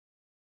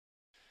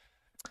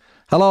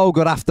Hello,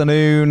 good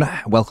afternoon.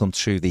 Welcome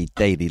to the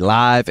Daily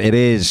Live. It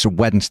is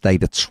Wednesday,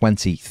 the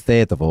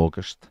 23rd of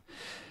August.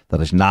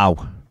 There is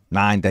now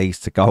 9 days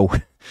to go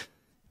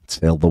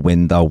till the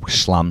window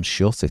slams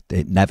shut.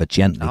 It never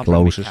gently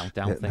closes.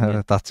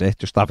 That's it.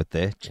 Just have it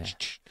there.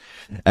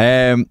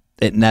 Yeah.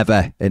 It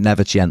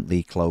never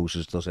gently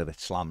closes, does it? It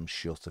slams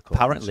shut.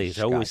 Apparently, it's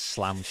always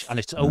slammed, and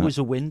it's always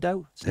a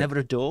window. It's never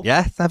a door.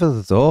 Yeah, it's never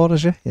the door,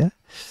 is it? Yeah.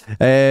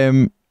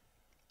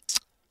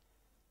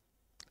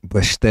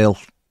 We're still.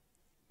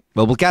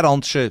 Well, we'll get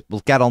on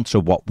to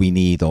what we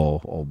need or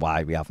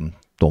why we haven't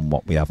done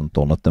what we haven't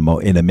done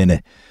in a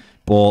minute.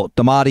 But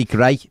Demarai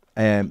Gray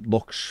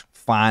looks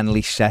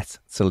finally set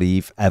to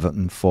leave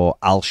Everton for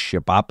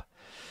Al-Shabaab.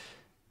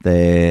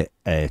 The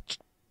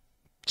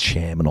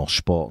chairman or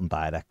sporting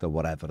director,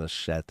 whatever, has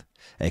said,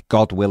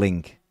 God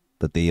willing,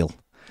 the deal.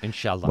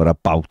 Inshallah. We're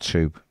about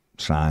to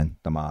sign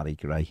Demarai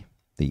Gray,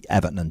 the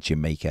Everton and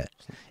Jamaica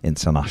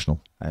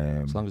international.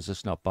 As long as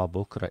it's not Bob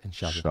Booker,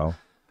 inshallah. So.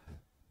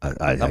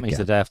 That means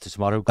the day after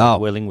tomorrow, God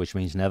willing, which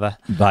means never.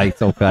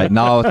 Right, okay.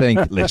 No, I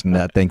think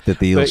the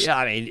deal's... But, yeah,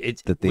 I mean,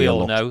 the deal we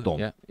all know.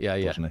 Done, yeah.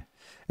 Doesn't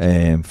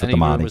it? For Any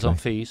rumours on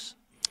fees?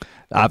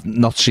 I've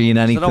not seen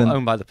anything. They're not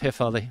owned by the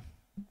PIF, are they?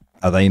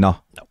 Are they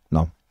not?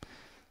 No.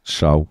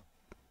 So,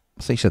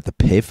 I think you said the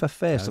PIF at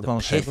first. No, I'm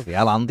going to PIF. say,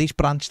 Andy's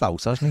branched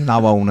out, hasn't he?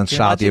 Now owning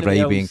Saudi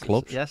Arabian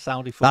clubs. Yeah,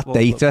 Saudi football.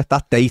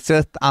 That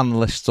data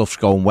analyst stuff's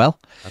going well.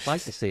 I'd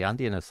like to see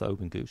Andy in a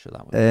Thoban Goose with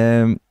that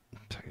one.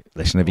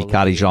 Listen, if he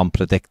carries on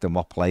predicting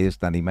what players,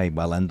 then he may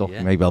well end up.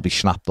 He may well be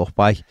snapped up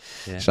by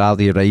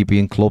Saudi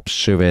Arabian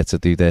clubs to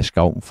do their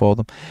scouting for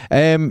them.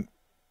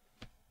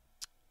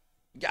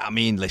 Yeah, I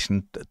mean,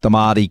 listen,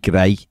 Demarai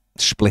Gray,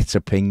 split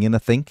opinion, I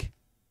think.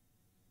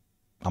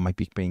 I might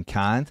be being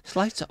kind.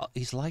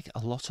 He's like a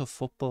lot of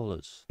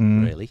footballers,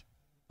 really.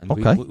 And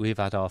we've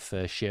had our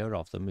fair share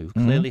of them who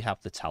clearly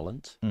have the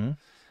talent,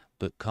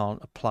 but can't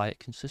apply it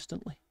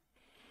consistently.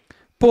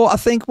 But I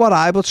think what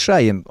I would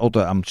say, and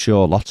I'm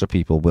sure lots of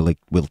people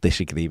will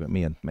disagree with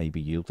me, and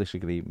maybe you'll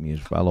disagree with me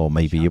as well, or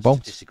maybe you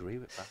won't. Disagree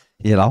with that.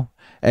 You know,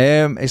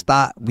 is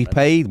that we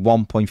paid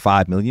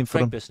 1.5 million for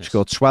him. Business.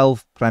 Scored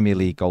 12 Premier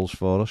League goals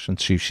for us in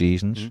 2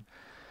 seasons.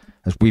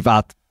 As we've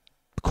had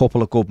a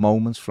couple of good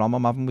moments from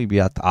him, haven't we? We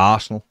had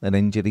Arsenal in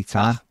injury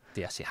time.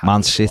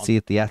 Man City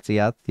at the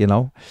Etihad, you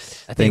know.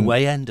 At the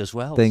away end as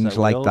well. Things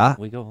like that.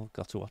 We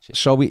got to watch it.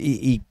 So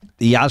he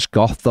has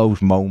got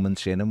those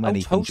moments in him when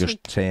he can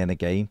just turn a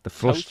game. The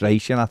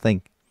frustration, I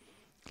think,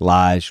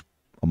 lies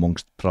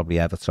amongst probably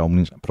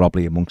Everton,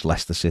 probably amongst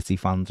Leicester City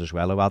fans as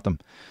well who had them,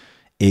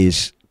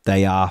 is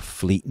they are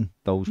fleeting,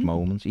 those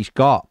moments. He's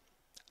got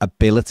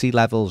ability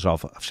levels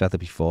of, I've said it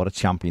before, a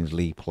Champions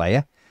League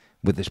player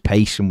with his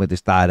pace and with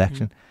his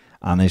direction.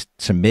 And is,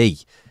 to me,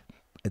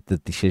 the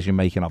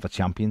decision-making of a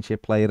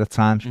championship player at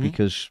times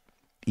because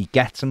he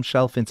gets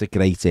himself into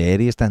great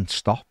areas, then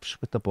stops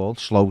with the ball,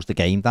 slows the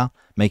game down,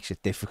 makes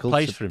it difficult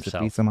to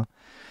beat him.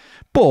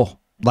 But,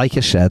 like I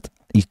said,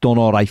 he's done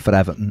all right for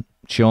Everton.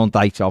 Sean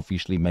Dyche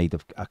obviously made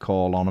a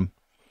call on him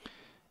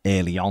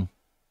early on.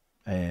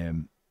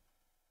 And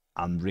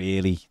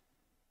really,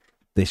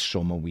 this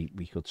summer we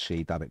could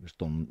see that it was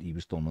done. He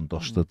was done and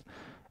dusted.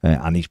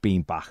 And he's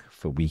been back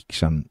for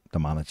weeks and the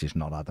manager's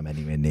not had him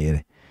anywhere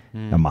near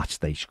a match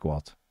day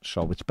squad.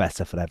 So it's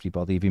better for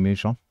everybody if he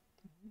moves on.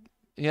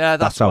 Yeah,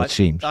 that's how it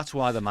seems. That's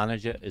why the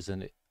manager is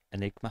an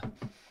enigma.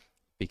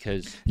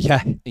 Because,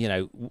 you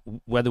know,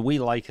 whether we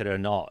like it or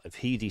not, if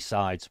he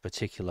decides a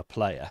particular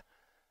player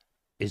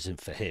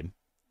isn't for him,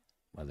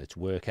 whether it's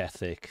work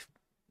ethic,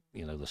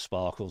 you know, the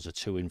sparkles are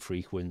too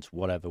infrequent,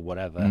 whatever,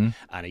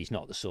 and he's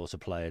not the sort of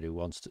player who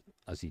wants to,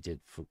 as he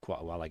did for quite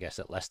a while, I guess,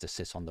 at Leicester,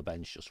 sit on the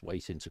bench just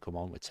waiting to come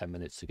on with 10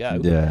 minutes to go.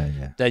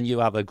 Then you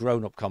have a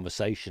grown-up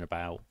conversation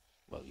about,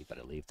 well, you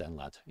better leave then,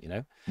 lad, you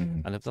know?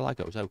 And if the lad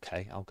goes,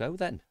 okay, I'll go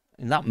then.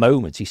 In that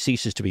moment, he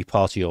ceases to be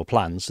part of your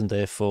plans, and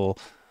therefore,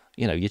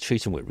 you know, you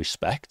treat him with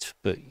respect,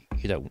 but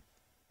you don't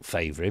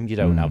favour him. You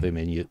don't have him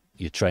in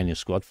your training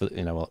squad for,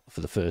 you know, for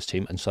the first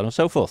team, and so on and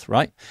so forth,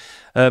 right?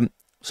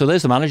 So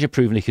there's the manager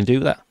proving he can do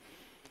that.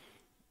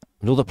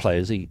 And other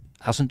players, he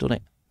hasn't done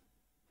it.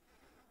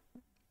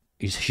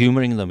 He's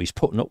humouring them. He's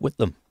putting up with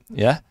them.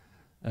 Yeah.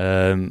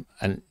 And,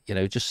 you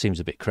know, it just seems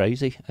a bit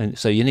crazy. And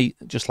so you need,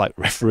 just like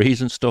referees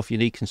and stuff, you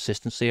need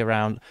consistency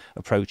around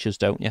approaches,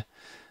 don't you?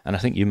 And I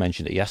think you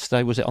mentioned it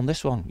yesterday. Was it on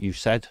this one? You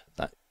said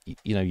that,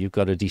 you know, you've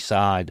got to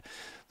decide,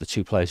 the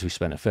 2 players we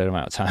spent a fair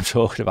amount of time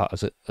talking about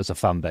as a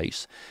fan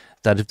base,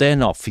 that if they're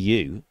not for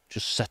you,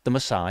 just set them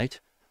aside.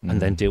 And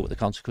then deal with the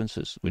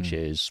consequences, which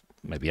is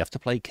maybe you have to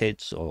play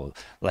kids or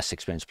less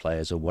experienced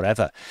players or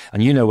whatever.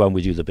 And you know, when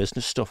we do the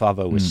business stuff, I've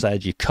always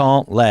said you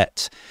can't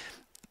let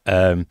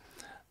the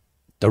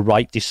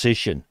right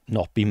decision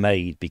not be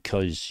made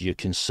because you're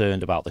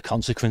concerned about the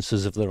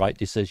consequences of the right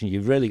decision.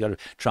 You've really got to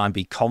try and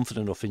be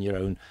confident enough in your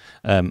own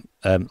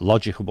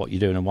logic of what you're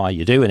doing and why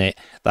you're doing it,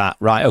 that,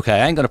 right,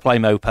 okay, I ain't going to play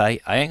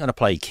Mopé, I ain't going to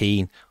play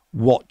Keane.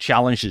 What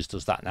challenges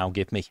does that now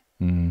give me?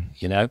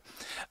 You know?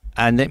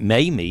 And it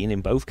may mean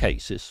in both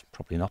cases,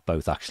 probably not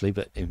both actually,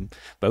 but in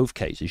both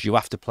cases, you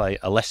have to play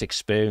a less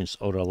experienced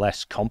or a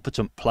less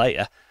competent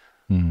player,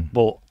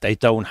 but they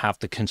don't have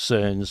the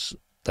concerns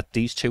that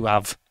these two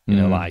have. You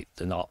know, like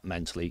they're not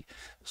mentally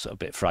sort of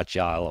a bit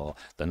fragile, or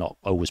they're not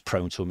always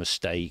prone to a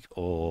mistake,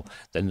 or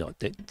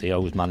they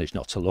always manage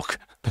not to look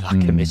that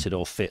committed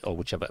or fit or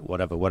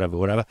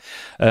whatever.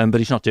 But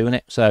he's not doing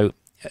it. So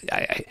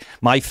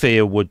my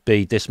fear would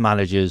be this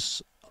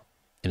manager's,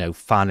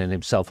 finding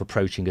himself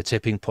approaching a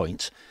tipping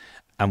point,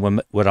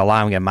 and we're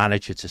allowing a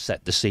manager to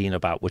set the scene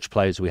about which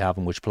players we have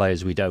and which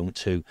players we don't,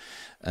 to,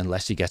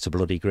 unless he gets a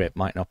bloody grip,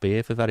 might not be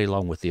here for very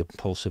long with the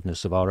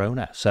impulsiveness of our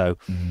owner. So,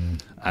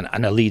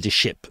 and a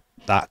leadership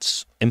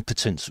that's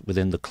impotent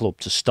within the club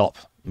to stop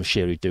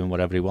Moshiri doing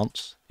whatever he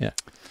wants. Yeah,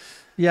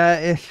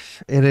 it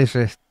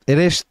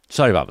is.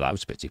 Sorry about that. It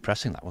was a bit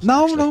depressing, that wasn't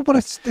it? No, but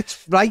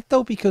it's right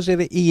though, because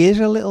he is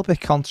a little bit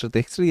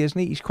contradictory, isn't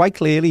he? He's quite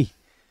clearly,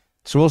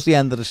 towards the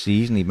end of the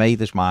season, he made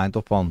his mind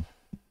up on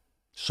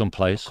some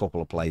players, a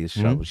couple of players,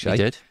 shall we say. He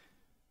did.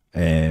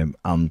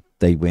 And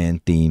they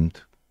weren't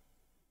deemed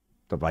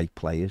the right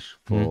players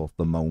for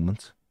the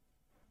moment,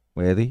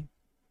 were they?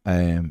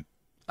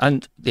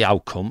 And the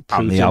outcome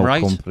proved and the him outcome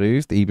right.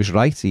 proved he was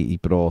right. He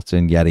brought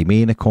in Yerry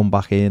Mina come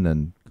back in,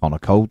 and Connor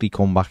Cody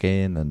come back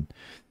in, and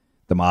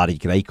Damari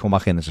Gray come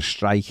back in as a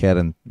striker,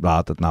 and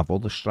rather than have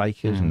other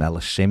strikers, and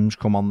Ellis Sims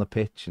come on the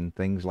pitch and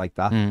things like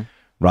that,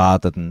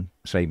 rather than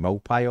say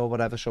Mopai or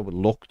whatever. So it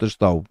looked as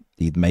though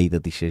he'd made a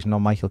decision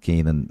on Michael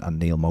Keane and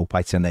Neil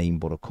Mopai, to name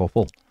but a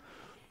couple.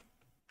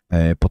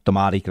 But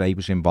Damari Gray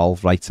was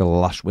involved right till the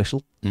last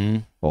whistle,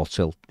 or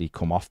till he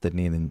come off, didn't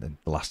he, in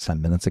the last 10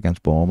 minutes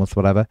against Bournemouth,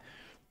 whatever.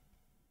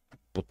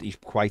 But he's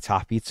quite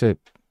happy to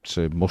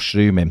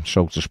mushroom him,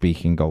 so to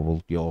speak, and go,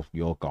 well,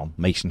 you're gone.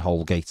 Mason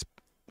Holgate,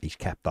 he's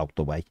kept out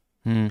the way,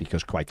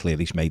 because quite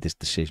clearly he's made his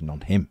decision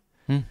on him.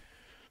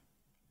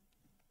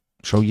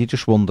 So you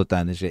just wonder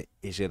then, is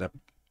it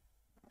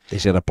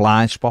a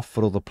blind spot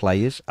for other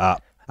players? I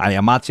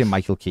imagine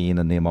Michael Keane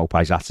and Neil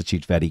Mopai's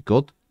attitude's very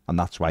good, and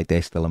that's why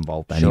they're still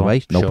involved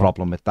anyway. No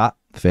problem with that.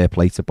 Fair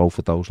play to both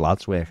of those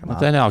lads working hard.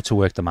 They know how to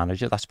work the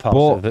manager. That's part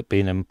of it,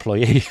 being an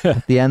employee.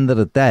 At the end of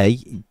the day,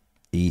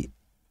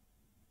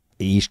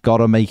 he's got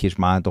to make his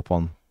mind up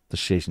on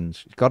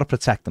decisions. He's got to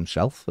protect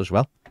himself as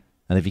well.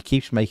 And if he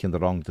keeps making the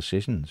wrong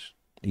decisions,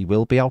 he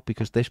will be out,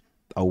 because this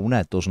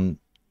owner doesn't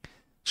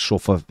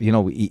suffer.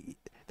 The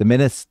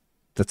minute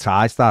the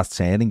tide starts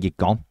turning, you're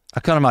gone.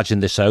 I can't imagine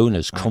this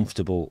owner's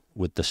comfortable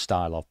with the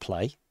style of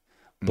play,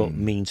 but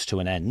means to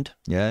an end.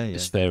 Yeah.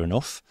 It's fair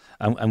enough.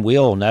 And we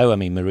all know, I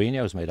mean,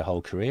 Mourinho's made a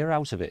whole career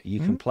out of it. You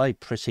can play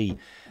pretty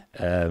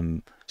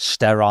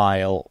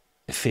sterile,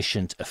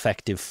 efficient,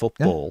 effective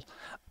football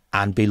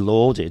and be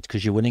lauded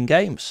because you're winning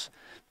games.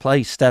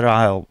 Play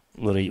sterile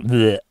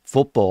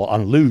football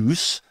and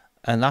lose,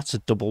 and that's a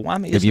double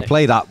whammy. If you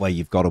play that way,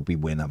 you've got to be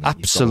winning.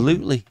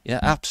 Absolutely,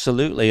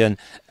 absolutely. And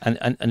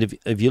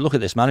if you look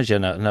at this manager,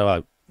 and I know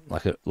I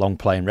like a long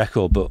playing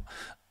record, but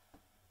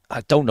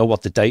I don't know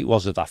what the date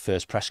was of that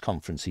first press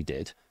conference he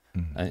did.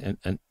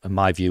 And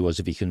my view was,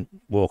 if he can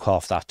walk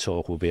half that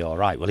talk, we'll be all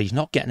right. Well, he's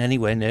not getting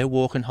anywhere near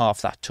walking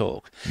half that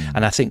talk.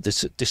 And I think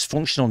this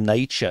dysfunctional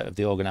nature of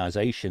the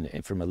organisation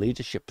from a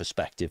leadership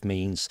perspective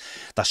means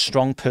that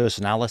strong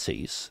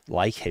personalities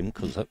like him,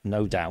 because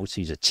no doubt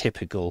he's a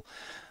typical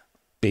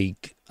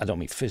big, I don't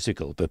mean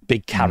physical, but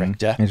big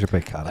character. He's a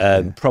big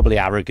character. Probably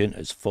arrogant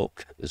as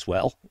fuck as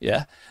well,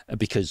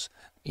 because...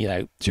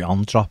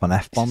 John dropping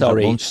F-bombs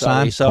sorry, at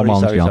lunchtime.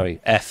 Sorry.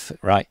 F,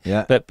 right?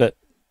 Yeah. But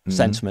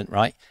sentiment,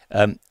 right?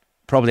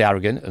 Probably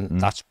arrogant, and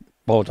that's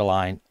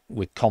borderline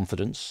with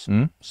confidence.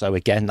 So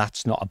again,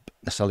 that's not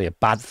necessarily a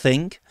bad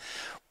thing,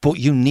 but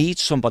you need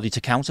somebody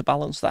to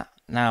counterbalance that.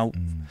 Now,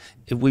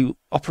 if we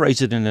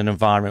operated in an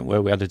environment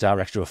where we had a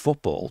director of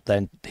football,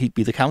 then he'd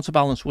be the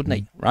counterbalance, wouldn't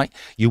he? Right?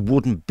 You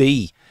wouldn't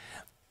be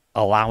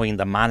allowing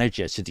the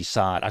manager to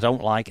decide, I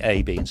don't like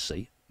A, B, and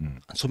C. And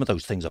some of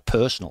those things are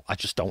personal. I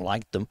just don't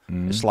like them.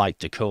 It's like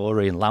Decore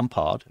and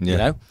Lampard,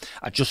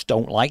 I just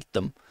don't like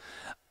them,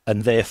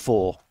 and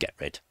therefore get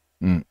rid,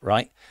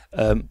 right?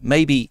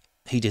 Maybe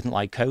he didn't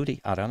like Cody.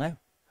 I don't know.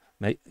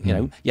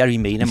 Yerry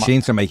Mina. He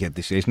seemed to make a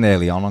decision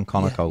early on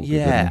Connor Cody.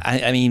 Yeah,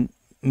 I mean,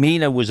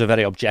 Mina was a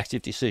very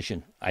objective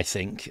decision, I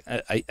think.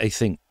 I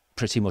think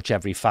pretty much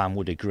every fan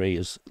would agree,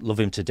 as love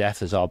him to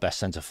death as our best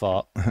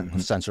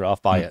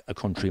centre-half by a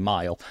country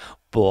mile.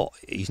 But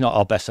he's not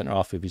our best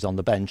centre-half if he's on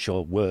the bench,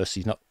 or worse,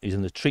 he's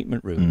in the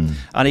treatment room.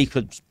 And he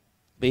could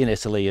be in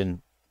Italy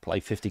and play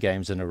 50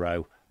 games in a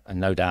row, and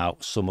no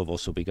doubt some of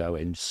us will be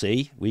going,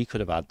 see, we could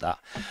have had that.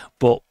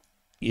 But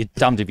you're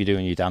damned if you do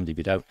and you're damned if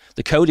you don't.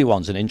 The Cody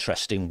one's an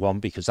interesting one,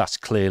 because that's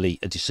clearly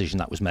a decision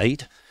that was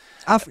made.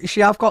 I've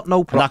got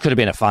no problem. That could have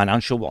been a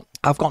financial one.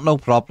 I've got no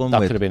problem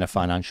That could have been a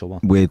financial one.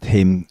 with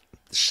him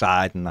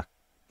deciding that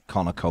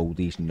Connor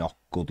Cody's not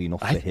good enough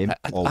for him.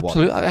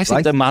 Absolutely. What, I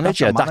think the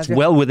manager, that's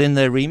well within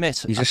their remit.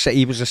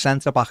 He was a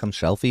centre-back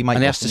himself. He might,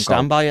 and he has to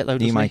stand by it, though,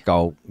 doesn't he? He might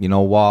go, you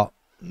know what,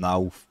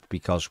 no,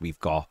 because we've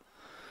got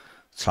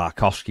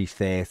Tarkovsky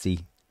 30,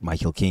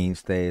 Michael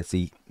Keane's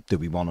 30. Do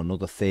we want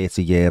another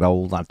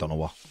 30-year-old? I don't know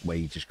what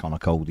wages Conor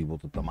Cody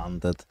would have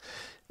demanded.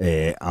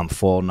 I'm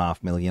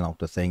 $4.5 million out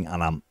the thing,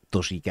 and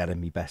does he get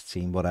in my best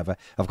team? Whatever.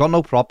 I've got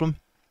no problem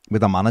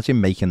with the manager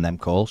making them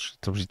calls.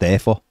 That's what he's there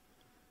for.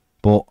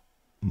 But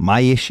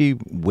my issue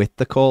with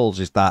the calls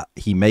is that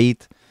he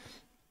made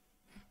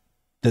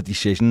the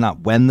decision that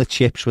when the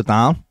chips were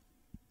down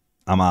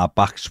and our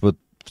backs were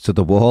to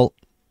the wall,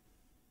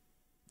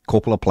 a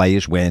couple of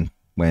players weren't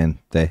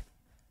there.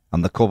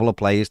 And the couple of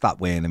players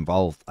that weren't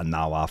involved are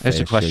now our first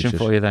Here's a question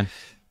for you then.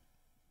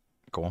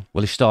 Go on.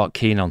 Will he start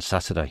Keane on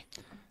Saturday?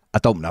 I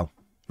don't know.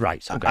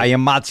 Right, okay. I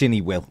imagine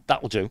he will.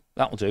 That'll do.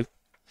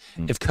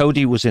 If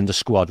Cody was in the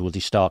squad, would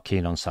he start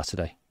Keane on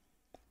Saturday?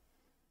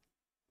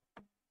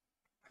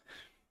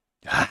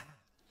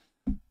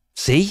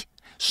 See?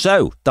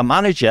 So, the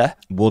manager...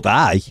 Would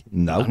I?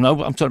 No.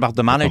 No, I'm talking about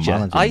the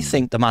manager. I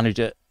think the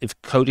manager, if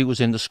Cody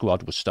was in the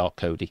squad, would start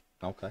Cody.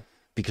 Okay.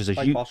 Because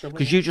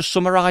you just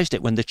summarised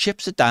it, when the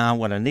chips are down,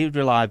 when I need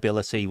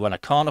reliability, when I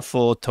can't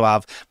afford to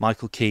have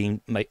Michael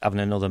Keane having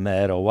another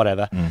mare or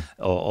whatever,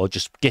 or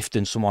just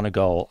gifting someone a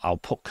goal, I'll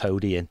put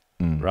Cody in,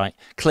 right?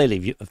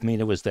 Clearly, if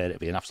Mina was there, it'd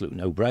be an absolute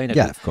no-brainer.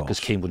 Yeah, of course. Because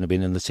Keane wouldn't have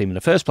been in the team in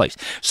the first place.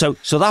 So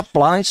that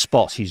blind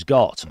spot he's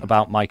got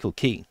about Michael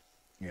Keane,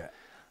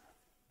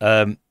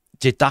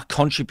 did that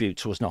contribute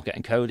to us not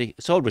getting Cody?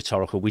 It's all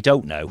rhetorical. We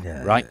don't know,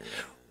 right?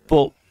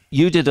 But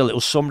you did a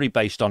little summary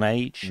based on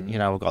age. You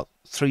know, I've got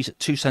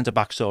two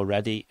centre-backs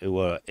already who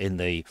are in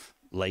the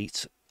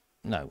let's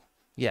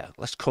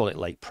call it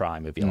late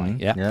prime, if you like.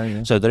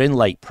 Yeah? So they're in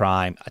late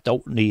prime. I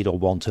don't need or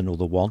want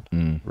another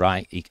one,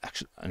 right?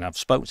 And I've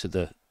spoken to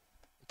the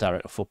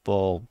director of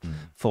football,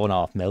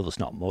 $4.5 million, that's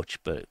not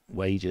much, but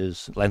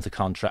wages, length of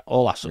contract,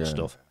 all that sort of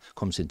stuff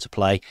comes into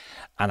play.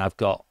 And I've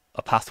got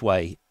a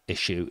pathway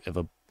issue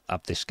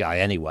of this guy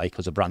anyway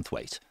because of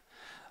Branthwaite.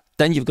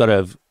 Then you've got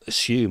to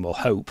assume or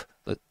hope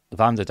that if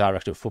I'm the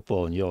director of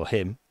football and you're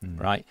him,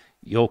 right,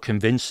 you're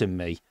convincing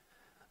me,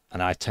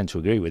 and I tend to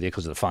agree with you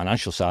because of the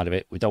financial side of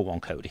it, we don't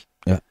want Cody.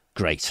 Yeah.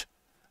 Great.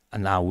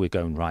 And now we're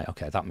going, right,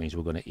 okay, that means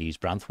we're going to ease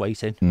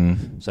Branthwaite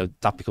in. So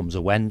that becomes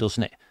a when,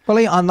 doesn't it? Well,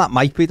 and that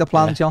might be the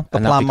plan, John. The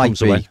plan might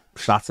be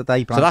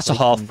Saturday. So that's a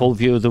half-full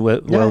view of the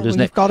world, isn't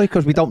it? You've got it,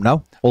 because we don't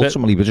know.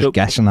 Ultimately, we're just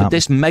guessing that.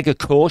 This mega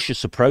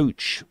cautious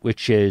approach,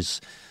 which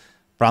is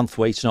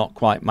Branthwaite's not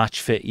quite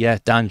match fit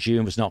yet, Dan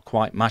Juma's not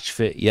quite match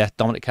fit yet,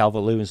 Dominic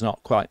Calvert-Lewin's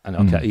not quite, and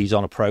okay, he's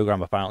on a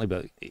programme apparently,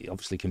 but he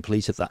obviously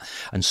completed that,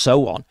 and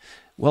so on.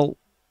 Well,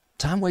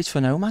 time waits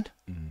for no man.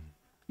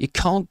 You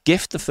can't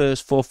gift the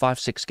first 4, 5,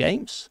 6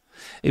 games.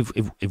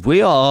 If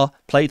we are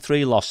played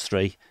 3, lost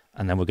 3,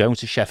 and then we're going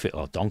to Sheffield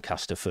or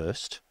Doncaster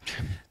first,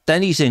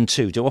 then he's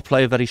into, do I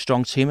play a very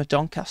strong team at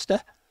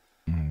Doncaster?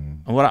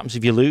 And what happens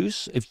if you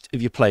lose? If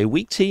you play a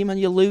weak team and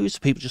you lose,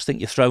 people just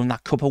think you're throwing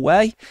that cup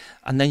away,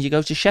 and then you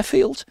go to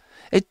Sheffield.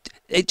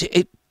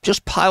 It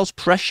just piles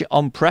pressure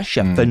on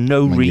pressure for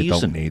no reason. You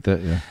don't need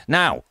it,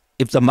 Now,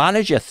 if the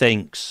manager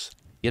thinks,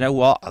 you know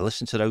what, I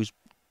listen to those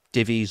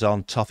divvies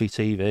on Toffee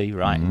TV,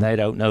 right? And they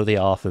don't know the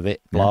half of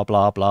it, blah,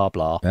 blah, blah,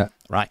 blah,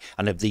 right?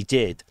 And if they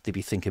did, they'd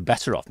be thinking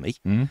better of me.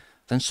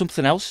 Then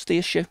something else is the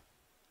issue.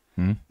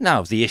 Now,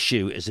 if the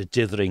issue is a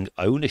dithering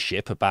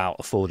ownership about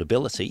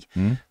affordability,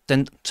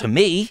 then to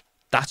me,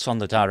 that's on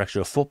the director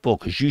of football,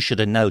 because you should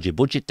have nailed your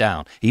budget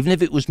down. Even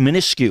if it was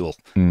minuscule,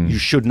 you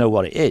should know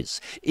what it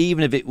is.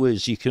 Even if it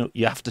was you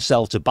have to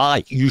sell to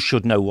buy, you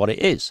should know what it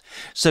is.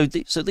 So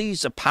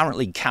these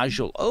apparently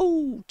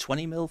casual,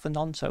 20 mil for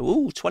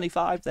Nonto,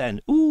 25 then,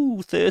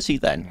 30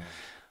 then.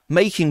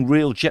 Making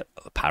real,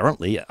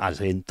 apparently, as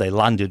in they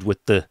landed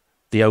with the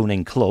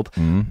owning club,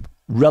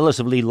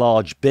 relatively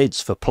large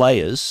bids for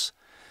players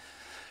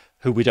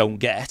who we don't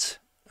get,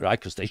 right,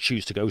 because they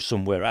choose to go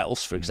somewhere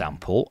else, for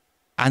example.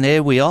 And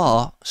here we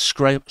are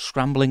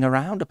scrambling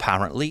around,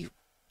 apparently.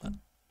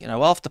 You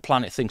know, half the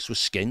planet thinks we're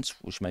skint,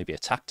 which may be a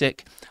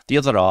tactic. The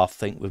other half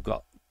think we've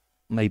got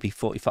maybe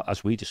 45,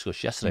 as we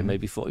discussed yesterday,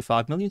 maybe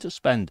 45 million to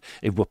spend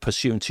if we're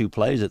pursuing 2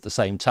 players at the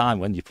same time.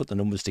 When you put the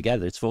numbers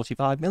together, it's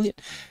 45 million.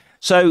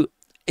 So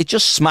it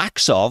just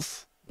smacks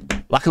of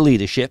lack of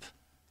leadership,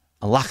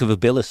 a lack of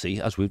ability,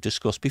 as we've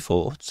discussed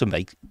before, to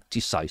make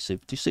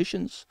decisive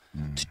decisions,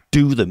 to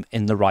do them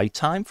in the right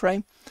time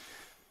frame.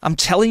 I'm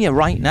telling you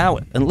right now,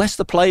 unless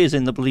the players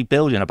in the bloody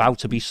building are about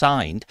to be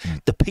signed,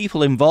 the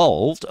people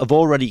involved have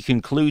already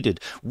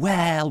concluded,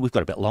 well, we've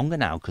got a bit longer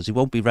now because he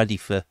won't be ready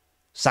for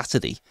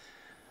Saturday.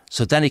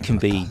 So then it can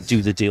be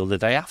do the deal the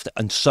day after,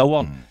 and so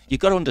on.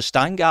 You've got to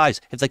understand,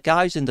 guys, if the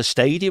guy's in the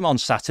stadium on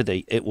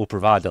Saturday, it will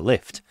provide a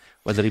lift,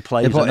 whether he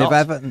plays or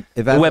not.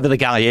 Whoever the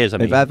guy is, I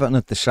mean. If Everton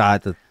had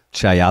decided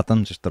Che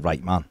Adams is the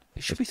right man,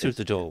 he should be through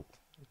the door.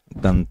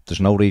 Then there's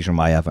no reason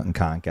why Everton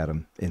can't get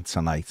him in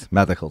tonight.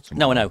 Medical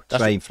tomorrow. No.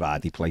 Train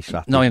Friday, play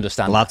Saturday. No, I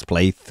understand. The lads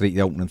played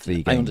the opening 3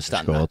 games. I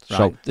understand that. Right.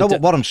 So, no,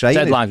 what I'm saying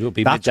deadline will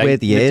be that's midday, where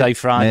the midday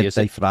Friday.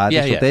 Midday Friday.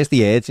 Yeah, so there's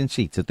the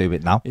urgency to do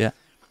it now. Yeah.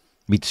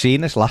 We'd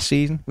seen this last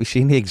season. We've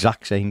seen the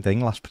exact same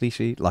thing last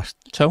pre-season.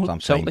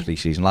 Totally.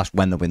 Pre-season.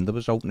 When the window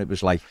was open, it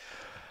was like,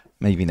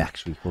 maybe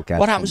next week we'll get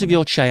What happens if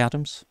you're Che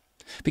Adams?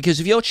 Because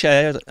if you're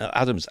Che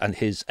Adams and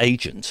his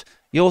agent,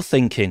 you're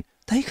thinking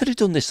they could have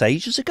done this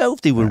ages ago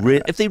if they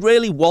were if they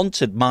really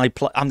wanted my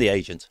player. I'm the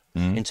agent,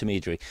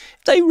 intermediary.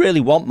 If they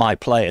really want my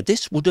player,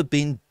 this would have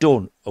been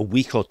done a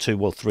week or 2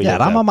 or 3 ago. Yeah,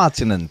 I'm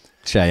imagining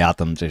Che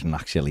Adams isn't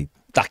actually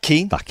that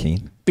keen.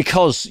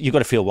 Because you've got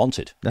to feel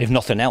wanted, if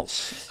nothing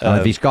else. And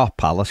if he's got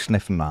Palace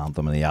sniffing around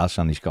him, and he has,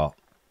 and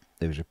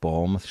there was a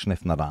Bournemouth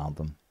sniffing around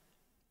him,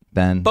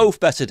 then both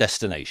better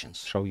destinations.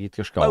 So you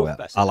just go,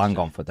 I'll hang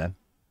on for them.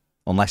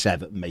 Unless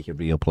Everton make a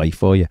real play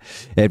for you.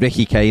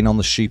 Ricky Kane on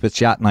the super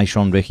chat. Nice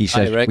one, Ricky.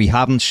 Says, Hi, Rick. We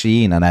haven't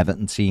seen an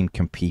Everton team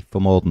compete for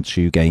more than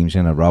 2 games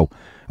in a row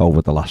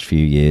over the last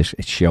few years.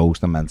 It shows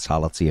the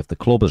mentality of the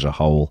club as a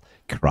whole.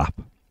 Crap.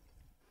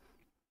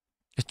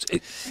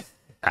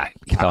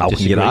 How can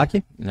you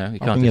argue? No, you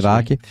How can't can you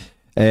argue?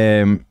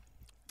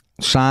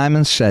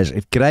 Simon says,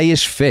 if Gray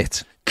is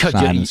fit,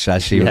 Simon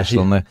says he was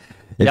on the...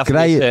 If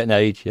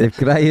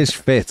Gray is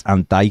fit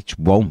and Dyche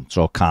won't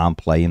or can't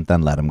play him,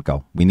 then let him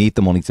go. We need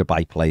the money to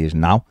buy players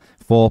now.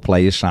 4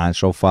 players signed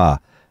so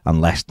far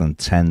and less than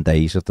 10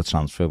 days of the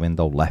transfer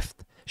window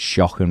left.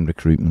 Shocking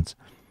recruitment.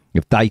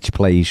 If Dyche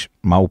plays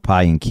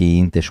Maupay and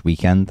Keane this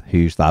weekend,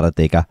 who's that a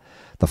digger?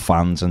 The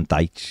fans and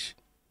Dyche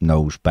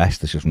knows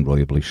best. This isn't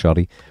Royal Blue,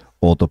 sorry.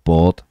 Or the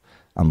board,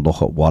 and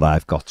look at what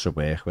I've got to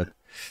work with.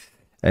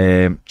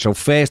 So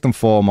first and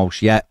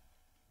foremost,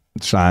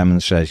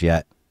 Simon says,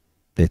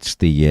 it's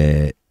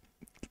the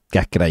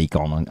get Gray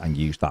gone and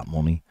use that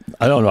money.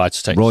 I don't know how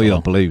to take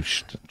Royal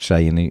Blues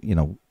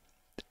saying,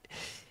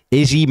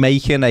 is he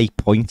making a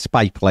point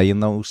by playing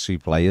those 2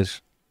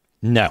 players?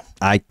 No.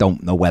 I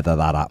don't know whether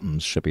that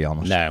happens, to be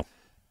honest. No.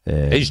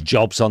 His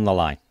job's on the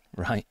line,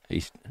 right?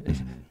 If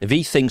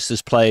he thinks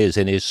there's players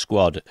in his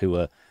squad who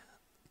are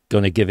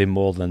going to give him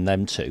more than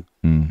them 2,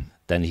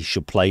 then he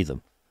should play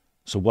them.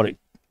 So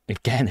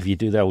if you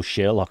do the old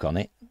Sherlock on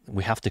it,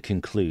 we have to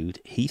conclude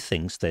he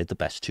thinks they're the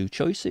best 2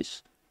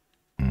 choices.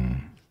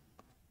 And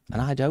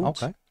I don't.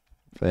 Okay.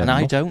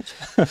 I don't.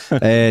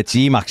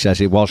 G-Mac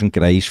says it wasn't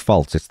Gray's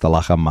fault. It's the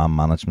lack of man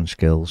management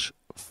skills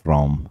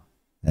from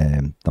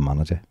the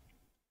manager.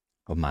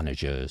 Or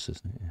managers,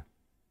 isn't it? Yeah.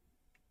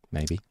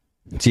 Maybe.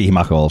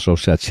 G-Mac also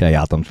said Che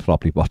Adams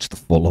probably watched the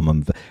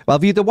Fulham. Well,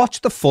 if you'd have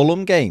watched the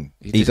Fulham game,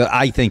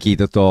 I think he'd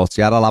have thought,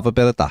 I'll have a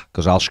bit of that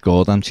because I'll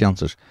score them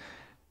chances.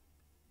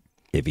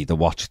 If he'd have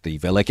watched the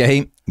Villa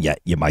game,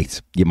 you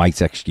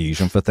might excuse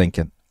him for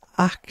thinking,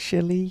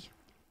 actually,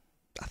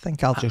 I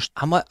think I'll just...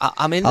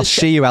 I'll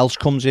see who else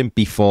comes in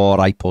before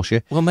I push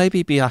it. Well,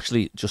 maybe be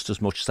actually just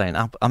as much saying,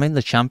 I'm in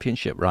the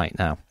Championship right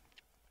now.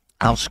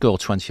 I'll score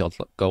 20-odd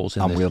goals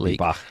in this league.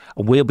 Be back.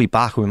 And we'll be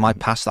back. We might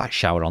pass that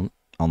shower on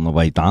the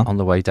way down.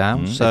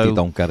 So if you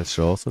don't get it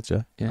sorted,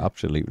 yeah,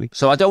 absolutely.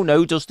 So I don't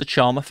know, does the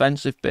charm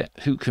offensive bit,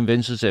 who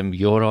convinces him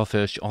you're our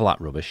first, all that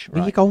rubbish, right?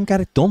 Well, you go and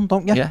get it done,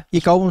 don't you? Yeah. You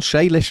go and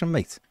say, listen,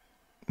 mate,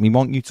 we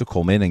want you to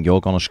come in and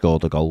you're going to score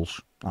the goals.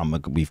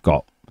 And we've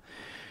got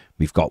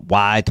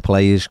wide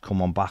players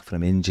coming back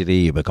from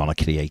injury. We're going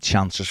to create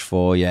chances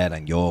for you,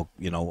 and you're,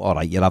 all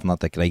right, you're having a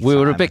great We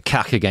time. were a bit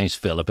cack against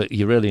Villa, but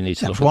you really need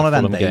to look at the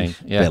Fulham game.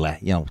 Yeah. Villa,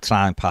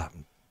 try and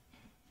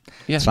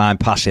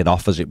pass it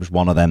off as it was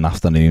one of them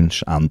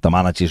afternoons, and the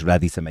manager's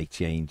ready to make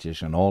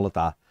changes and all of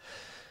that.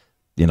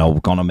 We're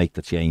going to make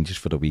the changes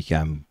for the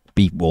weekend.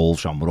 Beat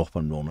Wolves and we're up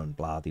and running,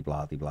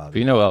 blah-de-blah. But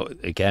you know,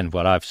 again,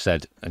 what I've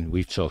said, and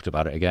we've talked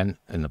about it again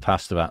in the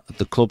past, about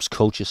the club's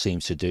culture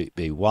seems to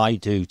be, why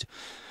do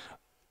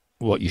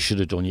what you should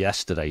have done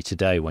yesterday,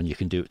 today, when you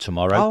can do it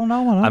tomorrow? Oh,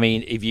 no. I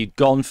mean, if you'd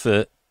gone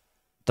for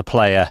the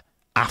player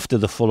after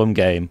the Fulham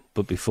game,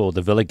 but before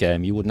the Villa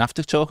game, you wouldn't have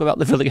to talk about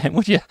the Villa game,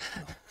 would you?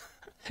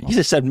 You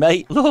just said,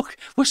 mate, look,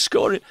 we're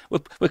scoring,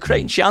 we're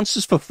creating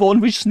chances for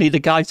fun, we just need a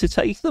guy to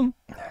take them.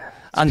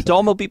 And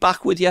Dom will be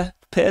back with you,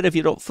 pair of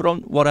you up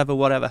front, whatever,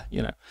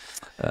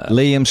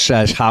 Liam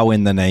says, how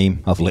in the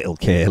name of little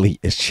Curly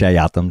is Che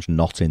Adams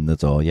not in the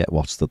door yet?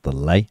 What's the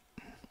delay?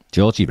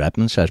 Georgie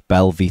Redmond says,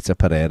 Bell Vita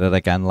Pereira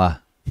again, la.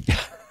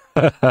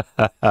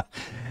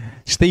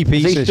 Steve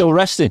P says, he's still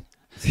resting.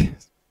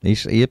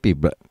 He'd be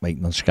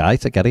waiting on Sky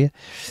to get here.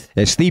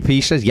 Steve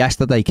P says,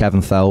 yesterday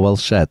Kevin Thelwell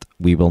said,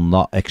 we will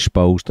not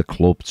expose the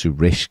club to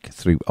risk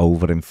through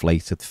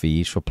overinflated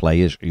fees for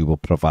players who will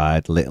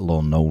provide little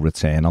or no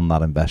return on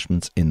that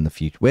investment in the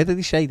future. Where did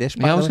he say this?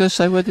 I was going to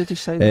say, where did he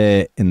say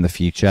this? In the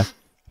future.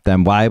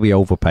 Then why are we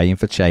overpaying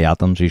for Che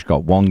Adams, who's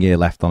got 1 year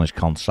left on his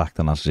contract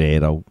and has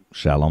 0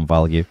 sell-on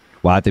value?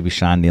 Why did we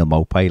sign Neil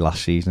Maupay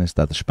last season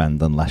instead of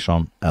spending less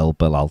on El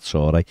Bilal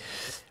Toure?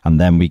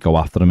 And then we go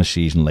after him a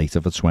season later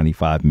for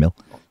 25 mil.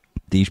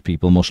 These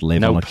people must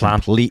live on a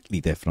completely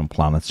different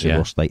planet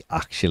to us. They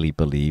actually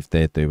believe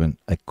they're doing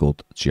a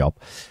good job.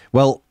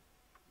 Well,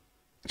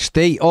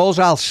 Steve, all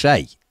I'll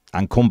say,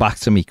 and come back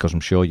to me because I'm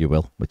sure you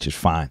will, which is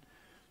fine.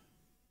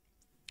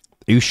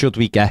 Who should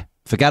we get?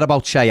 Forget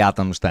about Che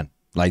Adams then.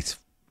 Let's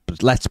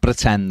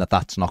pretend that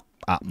that's not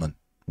happening.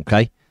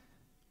 Okay?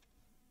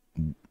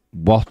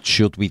 What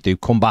should we do?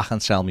 Come back and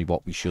tell me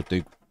what we should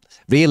do.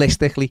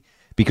 Realistically,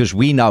 because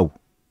we know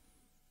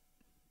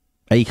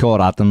Acor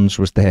Adams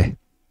was there.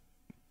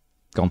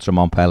 Gone to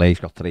Montpellier, he's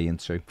got 3 and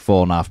 2,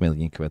 £4.5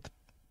 million.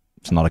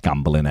 It's not a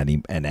gamble in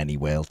any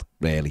world,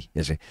 really,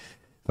 is it?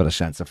 For a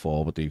centre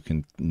forward who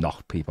can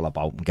knock people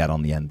about and get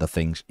on the end of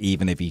things,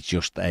 even if he's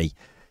just a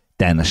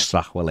Dennis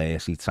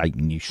Strachwell-Ersey type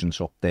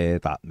nuisance up there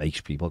that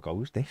makes people go,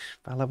 who's this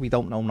fella? We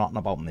don't know nothing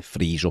about him. It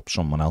frees up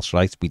someone else,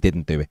 right? We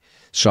didn't do it.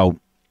 So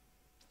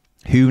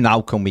who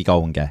now can we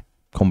go and get?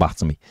 Come back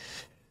to me.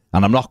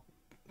 And I'm not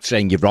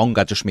saying you're wrong.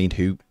 I just mean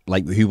who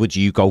would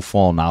you go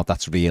for now?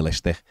 That's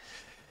realistic.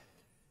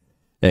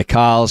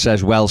 Carl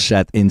says, well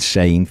said,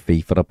 insane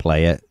fee for a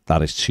player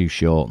that is too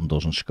short and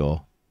doesn't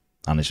score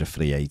and is a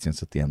free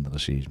agent at the end of the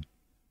season.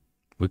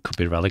 We could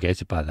be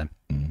relegated by then.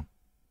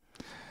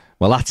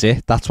 Well, that's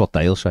it. That's what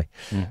they'll say.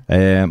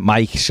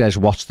 Mike says,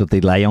 what's the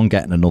delay on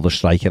getting another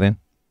striker in?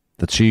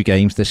 The 2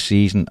 games this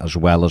season, as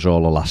well as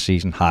all of last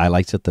season,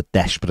 highlighted the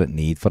desperate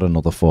need for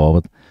another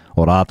forward.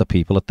 Or are the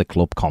people at the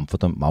club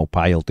confident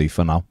Maupay will do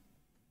for now?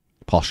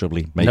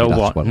 Possibly. Maybe no,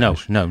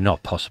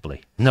 not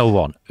possibly. No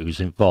one who's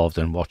involved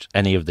and watched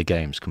any of the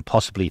games can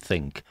possibly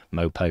think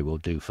Maupay will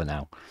do for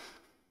now.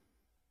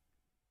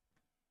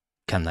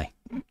 Can they?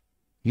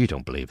 You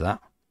don't believe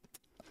that.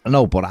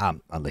 No, but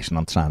listen,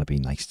 I'm trying to be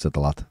nice to the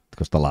lad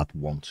because the lad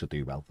wants to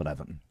do well for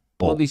Everton.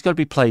 But well, he's got to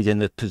be played in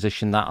the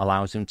position that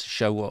allows him to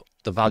show what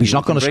the value. He's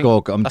not going to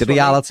score. The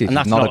reality is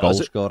he's not a goal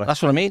scorer.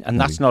 That's what I mean, and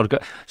that's not a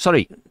good.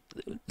 Sorry,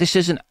 this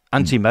isn't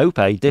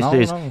anti-Maupay. This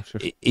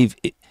is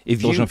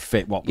if doesn't you,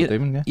 fit what we're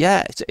doing.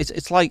 Yeah,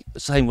 it's like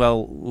saying,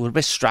 well, we're a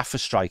bit strapped for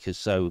strikers,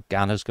 so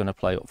Ganna's going to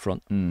play up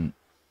front.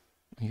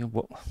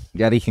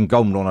 Yeah, he can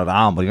go and run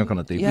around, but he's not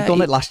going to do it. We've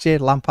done it last year.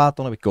 Lampard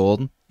done it with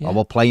Gordon. Yeah. Or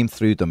we'll play him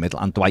through the middle,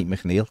 and Dwight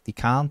McNeil. He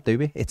can't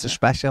do it. It's a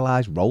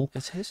specialised role.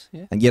 It's his,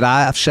 yeah. And you're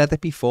right, I've said it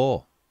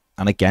before.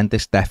 And again,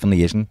 this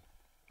definitely isn't.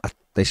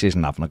 This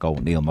isn't having a go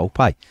at Neil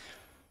Maupay.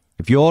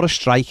 If you're a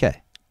striker,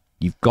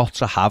 you've got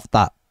to have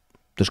that.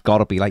 There's got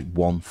to be like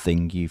one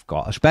thing you've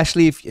got,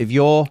 especially if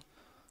you're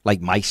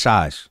like my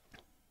size,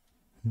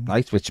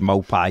 right? Which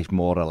Maupay's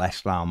more or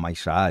less around my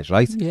size,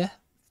 right? Yeah.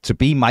 To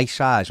be my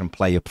size and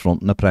play up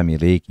front in the Premier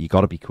League, you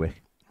got to be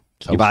quick.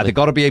 Totally. You've either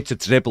got to be able to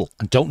dribble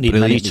and don't need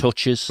many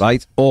touches,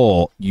 right?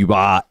 Or you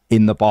are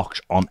in the box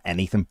on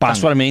anything. Bang.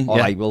 That's what I mean. All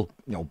right, well,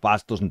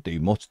 Baz doesn't do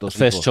much. Does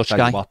first touch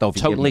guy.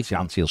 Totally.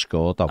 Chance he'll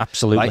score though.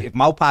 Absolutely. Right? If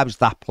Maupay was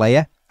that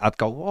player, I'd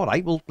go, all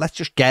right, well, let's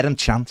just get him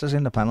chances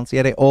in the penalty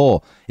area.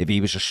 Or if he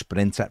was a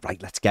sprinter,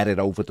 right, let's get it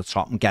over the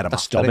top and get him.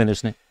 That's Dobbin,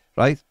 isn't it?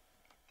 Right.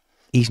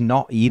 He's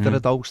not either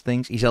of those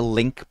things. He's a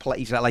link play.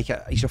 He's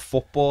a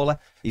footballer.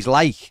 He's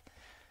like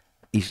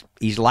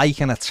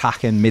an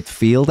attacking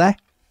midfielder.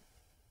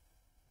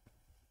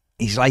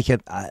 He's like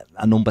a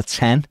number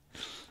 10,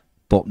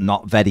 but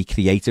not very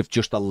creative.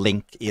 Just a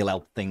link. He'll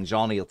help things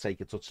on. He'll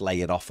take a touch, lay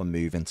it off, and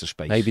move into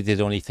space. Maybe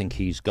the only thing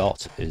he's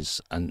got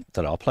is, and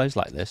there are players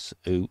like this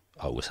who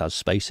always has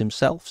space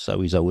himself.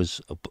 So he's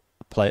always a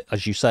player,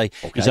 as you say.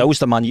 Okay. He's always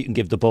the man you can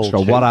give the ball to. So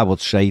what I would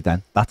say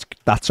then,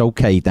 that's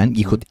okay. Then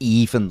you could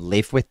even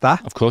live with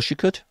that. Of course you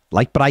could,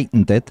 like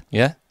Brighton did.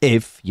 Yeah.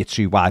 If your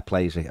 2 wide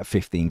players are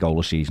 15 goal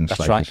a season.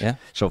 That's right. Yeah.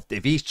 So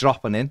if he's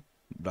dropping in.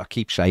 I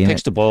keep saying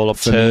picks the ball up.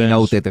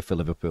 Firmino did it for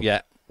Liverpool. Yeah.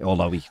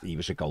 Although he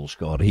was a goal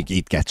scorer,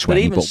 he'd get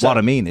 20. But what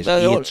I mean is,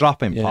 he'd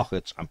drop in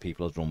pockets and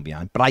people would run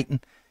behind. Brighton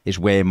is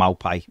where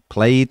Maupay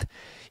played.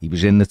 He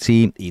was in the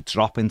team. He'd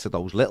drop into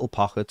those little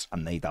pockets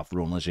and they'd have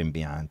runners in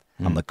behind.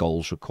 And the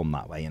goals would come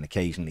that way. And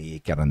occasionally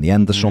he'd get on the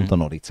end of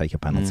something or he'd take a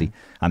penalty.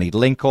 And he'd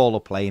link all the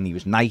play and he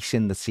was nice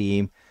in the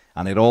team.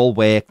 And it all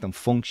worked and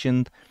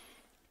functioned.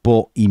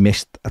 But he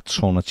missed a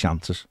ton of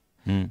chances.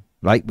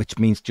 Right? Which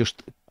means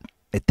just...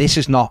 This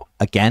is not,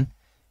 again,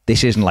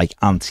 this isn't like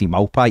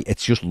anti-Maupay.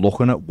 It's just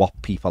looking at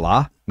what people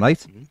are,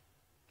 right?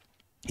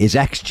 His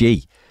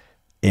XG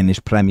in his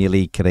Premier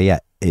League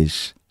career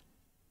is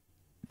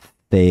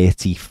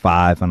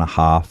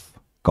 35.5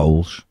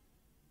 goals.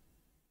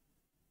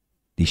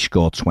 He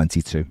scored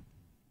 22.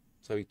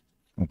 So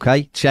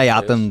okay, Che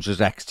Adams'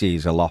 XG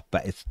is a lot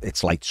better.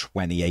 It's like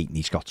 28 and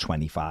he's got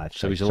 25.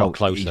 So he's a lot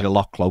closer. He's a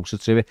lot closer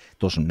to it.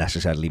 Doesn't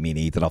necessarily mean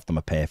either of them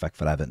are perfect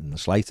for Everton in the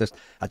slightest.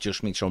 I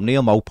just mean, so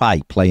Neil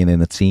Maupay playing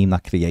in a team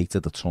that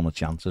created a ton of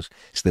chances,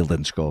 still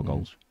didn't score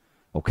goals.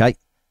 Okay?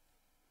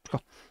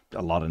 Got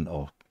a lot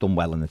done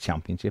well in the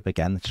Championship.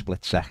 Again, it's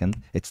split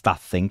second. It's that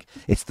thing.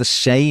 It's the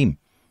same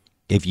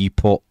if you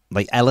put,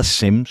 like Ellis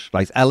Sims,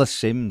 right? Ellis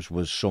Sims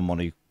was someone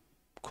who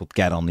could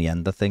get on the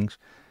end of things.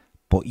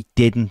 But he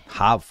didn't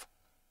have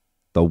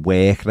the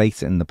work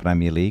rate in the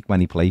Premier League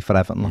when he played for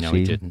Everton last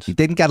season. He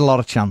didn't get a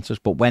lot of chances,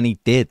 but when he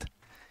did,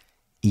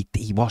 he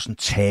wasn't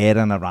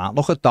tearing around.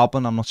 Look at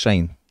Dobbin. I'm not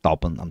saying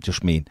Dobbin, I'm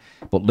just mean.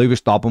 But Lewis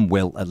Dobbin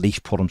will at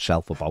least put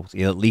himself about.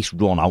 He'll at least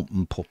run out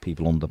and put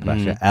people under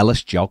pressure.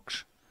 Ellis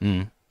jogged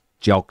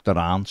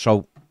around.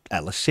 So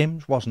Ellis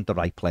Sims wasn't the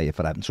right player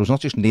for Everton. So it's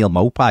not just Neil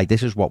Maupay.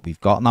 This is what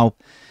we've got. Now,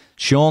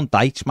 Sean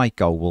Dyche might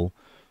go, well,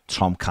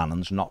 Tom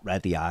Cannon's not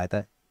ready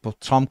either. But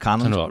Tom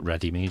Cannon... I don't know what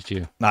ready means to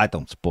you. I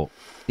don't, but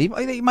he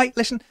might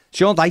listen.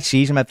 Sean Dyche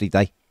sees him every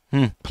day.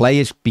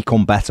 Players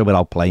become better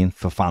without playing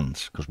for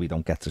fans because we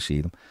don't get to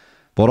see them.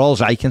 But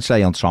all I can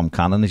say on Tom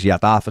Cannon is he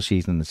had half a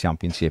season in the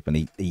Championship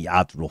and he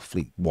had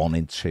roughly 1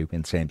 in 2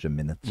 in terms of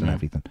minutes and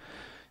everything.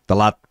 The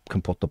lad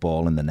can put the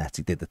ball in the net.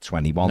 He did the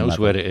 21 knows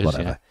level, where it is,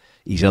 whatever. yeah.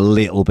 He's a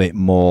little bit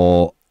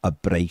more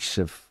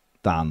abrasive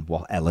than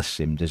what Ellis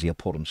Sims is. He'll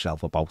put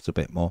himself about a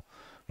bit more,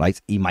 right?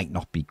 He might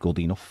not be good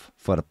enough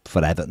for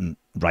Everton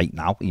right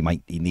now. He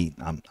need.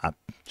 I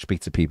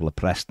speak to people at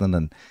Preston,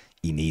 and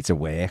he needs to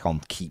work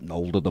on keeping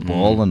hold of the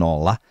ball and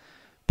all that.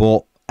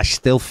 But I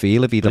still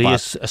feel if he'd have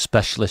is a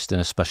specialist in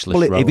a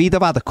specialist role. If he'd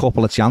have had a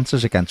couple of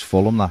chances against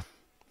Fulham that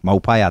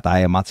Mopai had, I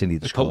imagine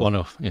he'd have put one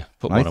off. Yeah,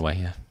 put one away.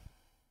 Yeah.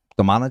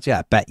 The manager,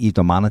 I bet you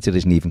the manager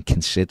isn't even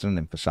considering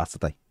him for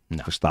Saturday.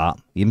 No. For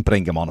starting. He didn't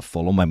bring him on a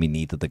Fulham when we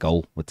needed the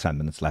goal with 10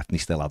 minutes left and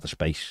he still had the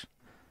space.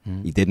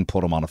 He didn't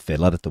put him on a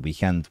filler at the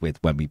weekend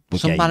when we were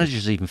Some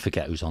managers even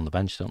forget who's on the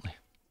bench, don't they?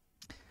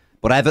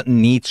 But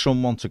Everton needs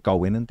someone to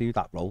go in and do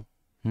that role.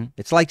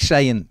 It's like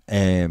saying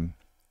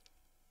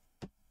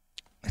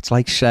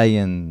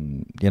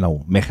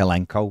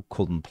Michalenko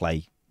couldn't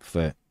play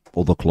for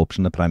other clubs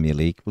in the Premier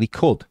League. Well, he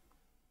could.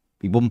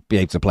 He wouldn't be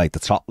able to play at the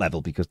top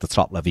level because the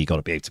top level, you've got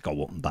to be able to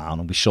go up and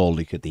down. And we saw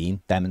Luca Dean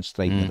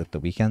demonstrating it at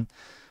the weekend.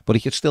 But he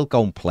could still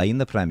go and play in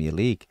the Premier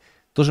League.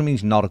 Doesn't mean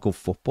he's not a good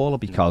footballer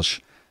because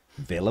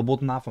Villa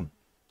wouldn't have him.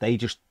 He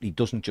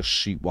doesn't just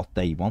suit what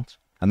they want.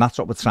 And that's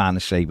what we're trying to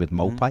say with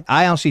Mopai.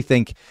 I honestly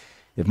think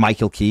if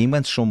Michael Keane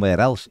went somewhere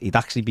else, he'd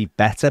actually be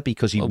better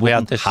because he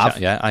wouldn't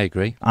have... Yeah, I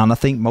agree. And I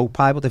think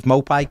Mopai, but if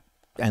Mopai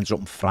ends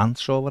up in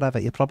France or whatever,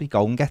 he'll probably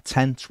go and get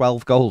 10,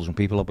 12 goals and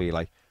people will be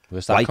like,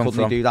 why couldn't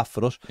he do that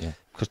for us?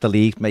 Because the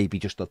league may be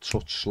just a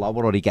touch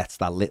slower, or he gets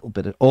that little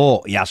bit of,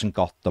 or he hasn't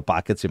got the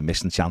baggage of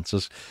missing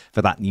chances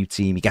for that new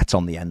team. He gets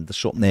on the end of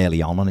something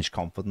early on and his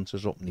confidence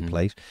is up and he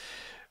plays.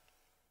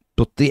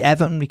 But the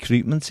Everton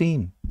recruitment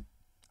team,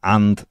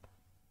 and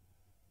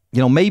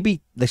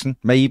maybe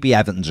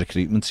Everton's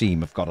recruitment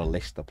team have got a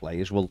list of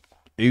players. Well,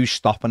 who's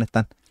stopping it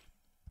then?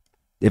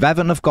 If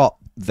Everton have got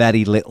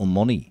very little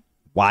money,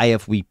 why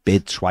have we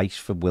bid twice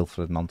for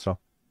Wilfred Gnonto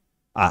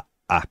at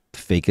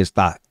figures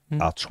that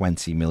are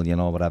 20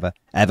 million or whatever?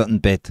 Everton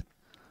bid,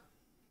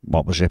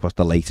 what was it? What's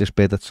the latest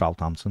bid at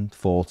Southampton?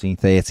 14,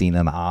 13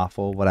 and a half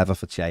or whatever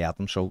for Che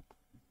Adams. So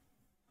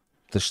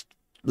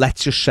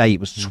let's say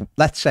it was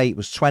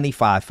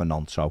 25 for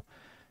Gnonto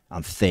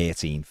and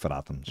 13 for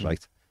Adams,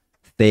 right?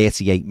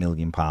 38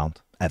 million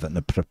pound. Everton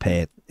are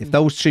prepared. If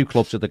those two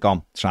clubs had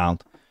gone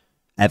sound,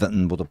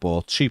 Everton would have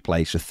bought 2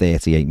 players for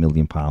 38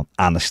 million pound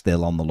and are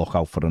still on the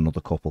lookout for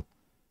another couple.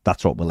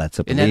 That's what we're led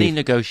to believe. In any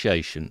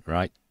negotiation,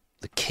 right,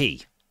 the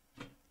key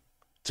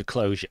to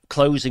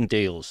closing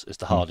deals is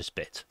the hardest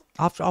bit.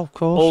 Of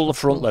course. All the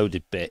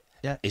front-loaded bit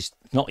is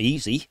not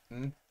easy,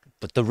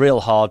 but the real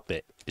hard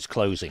bit is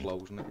closing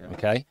it,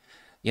 okay?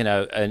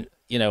 In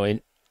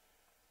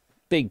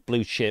big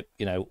blue chip,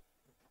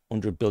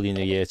 100 billion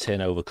a year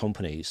turnover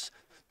companies,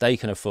 they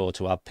can afford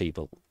to have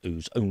people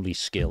whose only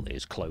skill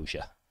is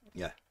closure.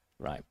 Yeah.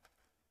 Right.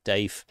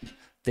 Dave,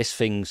 this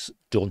thing's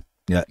done.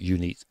 Yeah.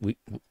 We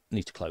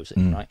need to close it,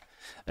 right?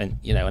 And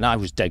and I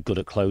was dead good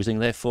at closing,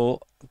 therefore,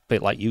 a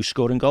bit like you,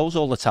 scoring goals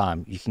all the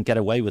time. You can get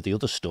away with the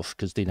other stuff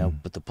because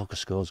but the booker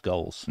scores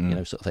goals,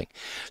 sort of thing.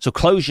 So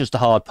closure's the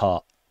hard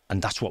part,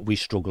 and that's what we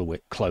struggle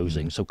with,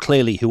 closing. So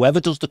clearly, whoever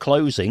does the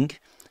closing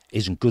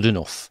isn't good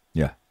enough.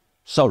 Yeah.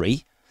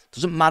 Sorry.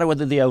 Doesn't matter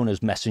whether the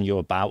owner's messing you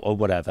about or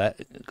whatever.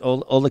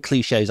 All the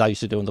cliches I used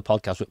to do on the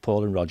podcast with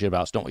Paul and Roger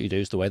about it's not what you do,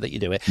 it's the way that you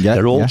do it.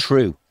 They're all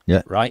true,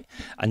 right?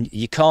 And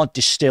you can't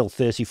distill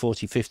 30,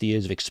 40, 50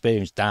 years of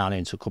experience down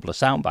into a couple of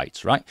sound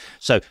bites, right?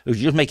 So if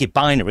you just make it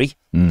binary,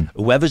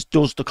 whoever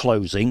does the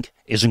closing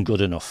isn't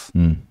good enough.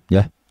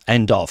 Yeah.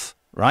 End of,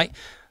 right?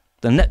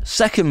 The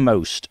second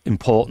most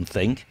important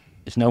thing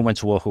is knowing when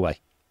to walk away.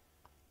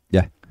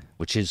 Yeah.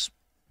 Which is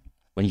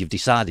when you've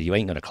decided you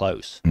ain't going to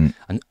close.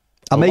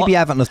 And maybe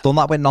Everton has done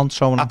that with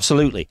Gnonto.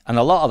 Absolutely. And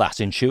a lot of that's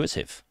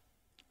intuitive.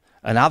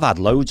 And I've had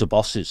loads of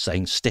bosses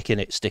saying, stick in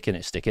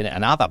it.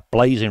 And I've had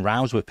blazing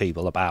rows with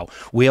people about,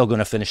 we are going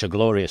to finish a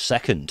glorious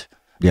second.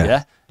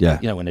 Yeah.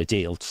 In a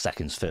deal,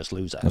 second's first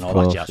loser and all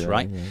that jazz,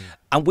 right? Yeah.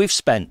 And we've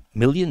spent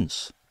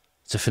millions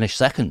to finish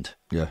second.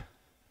 Yeah.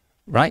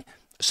 Right?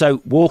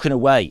 So walking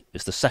away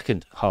is the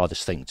second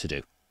hardest thing to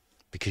do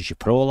because you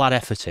put all that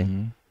effort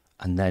in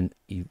and then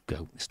you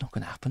go, it's not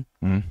going to happen.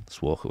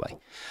 Let's walk away.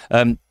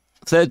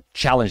 Third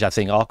challenge I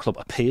think our club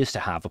appears to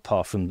have,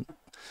 apart from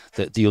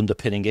the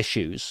underpinning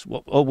issues,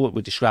 what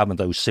we're describing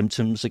those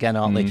symptoms again,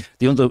 aren't they?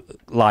 The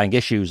underlying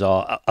issues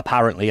are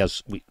apparently,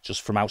 as we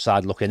just from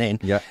outside looking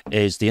in,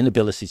 is the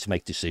inability to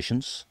make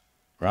decisions,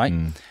 right?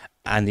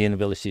 And the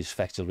inability to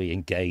effectively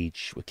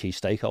engage with key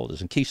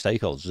stakeholders. And key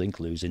stakeholders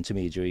includes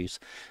intermediaries,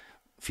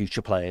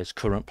 future players,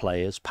 current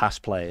players,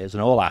 past players,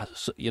 and all that.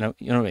 So, you know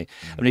what I mean?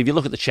 I mean, if you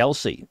look at the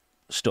Chelsea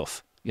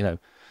stuff,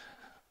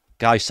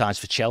 guy signs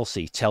for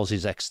Chelsea, tells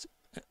his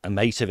a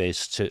mate of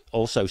his to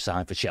also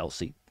sign for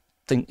Chelsea.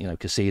 Think,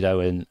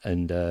 Casido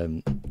and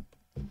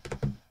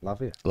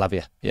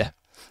Lavia, yeah.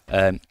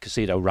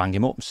 Casido rang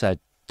him up and said,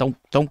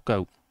 "Don't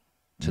go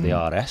to the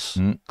RS.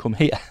 Come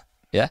here."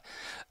 Yeah,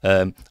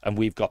 and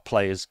we've got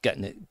players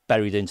getting it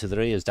buried into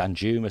their ears. Dan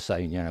Juma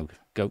saying,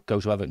 go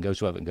to Everton, go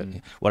to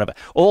Everton, whatever.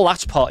 All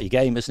that's part of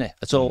your game, isn't it?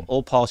 It's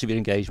all part of your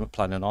engagement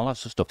plan and all that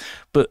sort of stuff.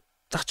 But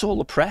that's all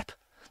the prep.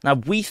 Now,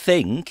 we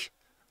think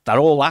that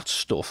all that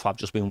stuff I've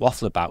just been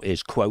waffling about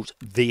is, quote,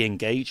 the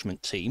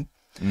engagement team.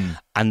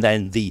 And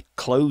then the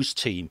closed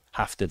team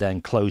have to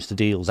then close the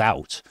deals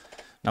out.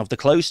 Now, the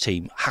closed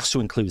team has to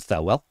include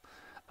Thelwell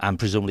and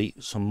presumably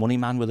some money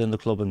man within the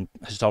club. And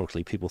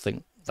historically, people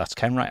think that's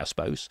Kenwright, I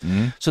suppose.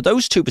 So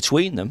those two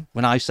between them,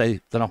 when I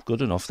say they're not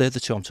good enough, they're the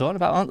two I'm talking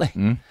about, aren't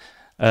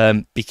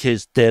they?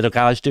 Because they're the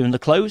guys doing the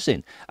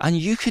closing. And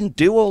you can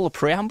do all the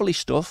preamble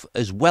stuff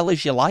as well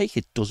as you like.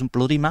 It doesn't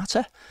bloody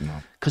matter.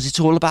 Because it's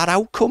all about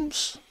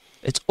outcomes.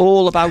 It's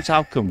all about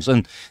outcomes.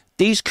 And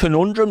these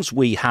conundrums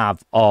we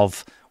have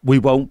of we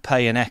won't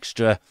pay an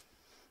extra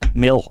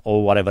mil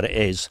or whatever it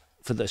is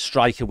for the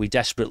striker we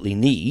desperately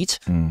need,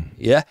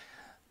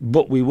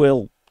 but we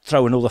will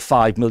throw another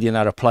 5 million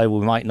at a player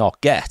we might not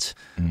get.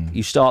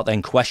 You start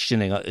then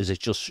questioning, is it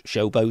just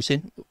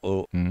showboating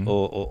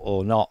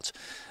or not?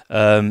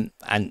 And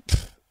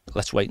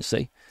let's wait and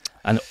see.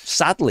 And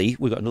sadly,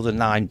 we've got another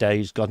 9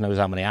 days, God knows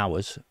how many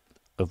hours,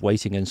 of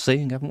waiting and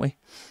seeing, haven't we?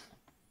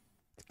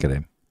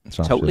 Grim.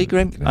 Totally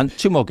grim. And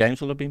 2 more games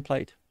will have been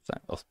played.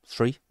 Or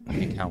 3,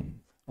 if you count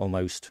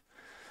almost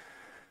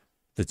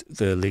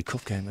the League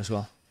Cup game as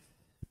well.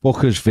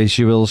 Booker's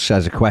Visuals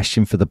says a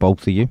question for the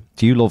both of you.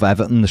 Do you love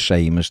Everton the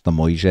same as the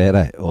Moyes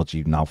era, or do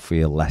you now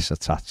feel less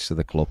attached to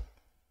the club?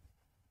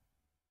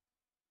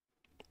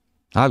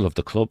 I love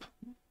the club.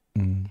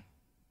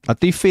 I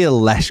do feel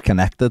less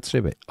connected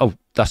to it. Oh,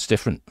 that's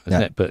different,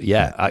 isn't it? But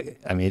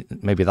I mean,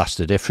 maybe that's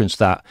the difference,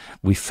 that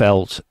we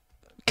felt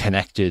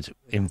connected,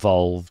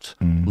 involved,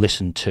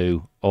 listened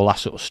to, all that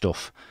sort of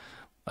stuff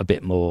a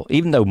bit more,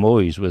 even though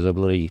Moyes was a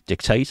bloody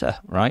dictator,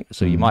 right?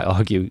 So you might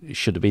argue it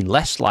should have been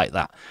less like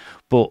that.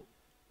 But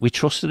we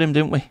trusted him,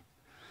 didn't we?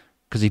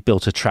 Because he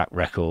built a track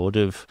record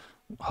of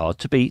hard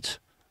to beat,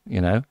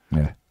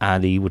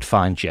 and he would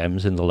find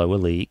gems in the lower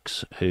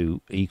leagues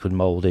who he could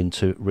mould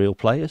into real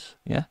players,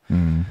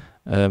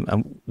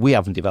 and we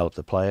haven't developed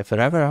a player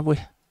forever, have we?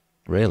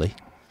 Really?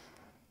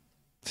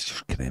 It's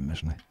just grim,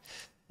 isn't it?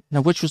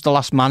 Now, which was the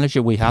last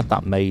manager we had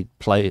that made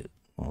play?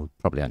 Well,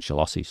 probably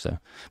Ancelotti. So,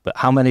 but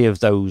how many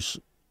of those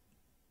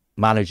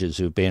managers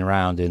who've been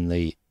around in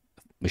the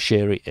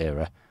Mashiri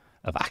era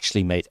have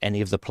actually made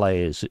any of the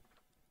players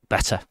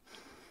better?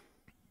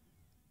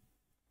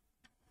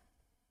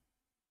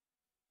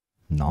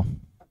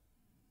 None,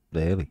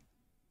 really.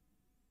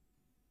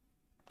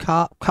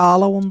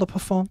 Carlo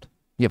underperformed.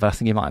 Yeah, but I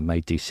think he might have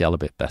made DCL a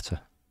bit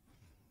better.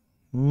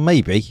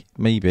 Maybe.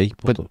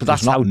 But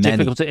that's how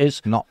difficult it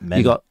is. Not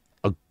many. You got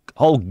a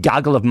whole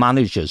gaggle of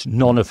managers,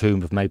 none of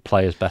whom have made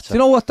players better. Do you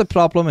know what the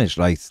problem is,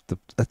 right?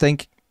 I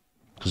think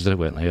because they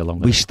weren't here long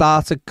enough. We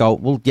started go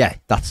well, yeah,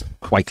 that's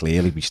quite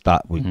clearly.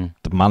 The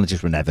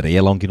managers were never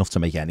here long enough to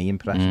make any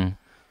impression.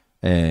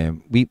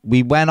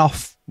 We went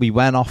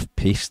off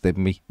piss,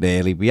 didn't we?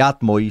 Really, we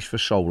had Moyes for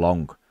so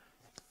long,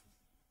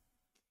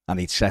 and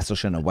he'd set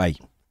us in a way.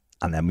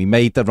 And then we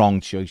made the wrong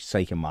choice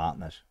taking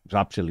Martinez. It was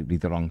absolutely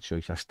the wrong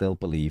choice. I still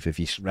believe if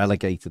you're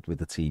relegated with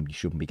the team, you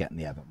shouldn't be getting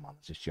the Everton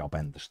manager's job.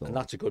 End of story. And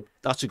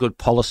that's a good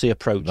policy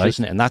approach, right?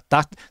 Isn't it? And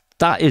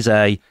that is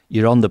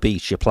you're on the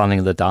beach, you're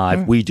planning the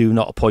dive. We do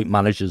not appoint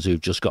managers who've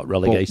just got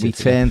relegated. But we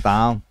turned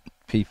down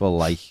people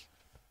like,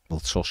 well,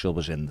 Tuchel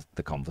was in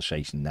the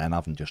conversation then,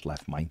 having just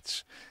left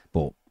Mainz.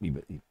 But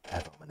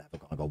Everton were never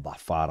going to go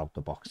that far out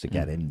the box to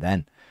get him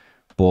then.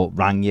 But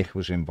Rangnick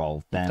was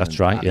involved then. That's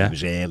right, yeah. It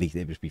was early.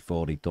 It was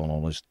before he'd done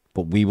all his...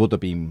 But we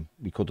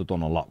could have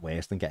done a lot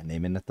worse than getting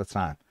him in at the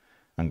time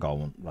and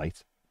going,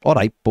 right, all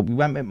right, but we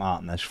went with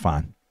Martinez,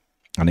 fine.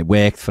 And it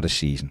worked for a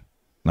season,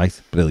 right?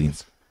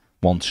 Brilliant.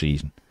 1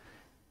 season.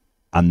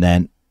 And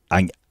then,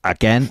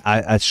 again,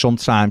 I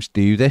sometimes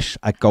do this.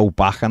 I go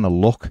back and I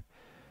look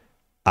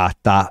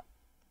at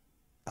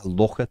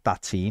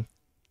that team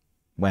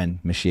when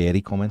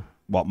Mashiri come in,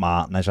 what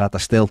Martinez had. I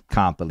still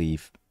can't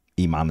believe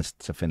he managed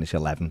to finish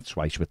 11th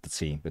twice with the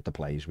team, with the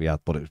players we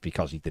had, but it was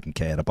because he didn't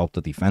care about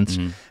the defence.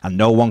 And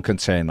no one can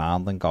turn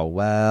around and go,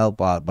 well,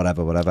 but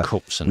whatever.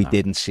 Cups and we that.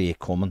 didn't see it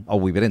coming. Oh,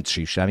 we were in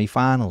 2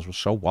 semi-finals, well,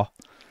 so what?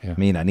 Yeah.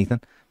 Mean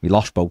anything. We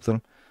lost both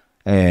of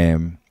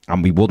them.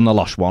 And we wouldn't have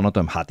lost one of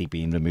them had he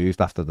been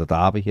removed after the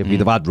derby. If we'd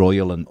have had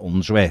Royal and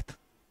Unsworth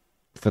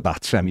for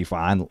that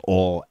semi-final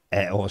or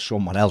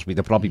someone else, we'd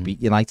have probably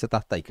beat United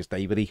that day because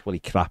they were equally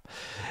crap.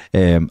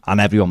 And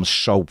everyone was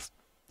so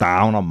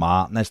down on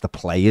Martinez, the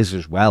players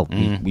as well.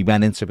 We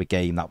went into a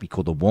game that we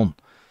could have won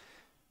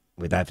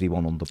with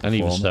everyone underperforming. And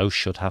even so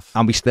should have.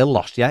 And we still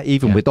lost, yeah.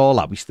 Even with all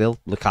that, we still...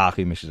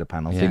 Lukaku misses a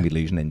penalty, we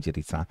lose an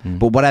injury time.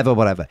 But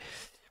whatever.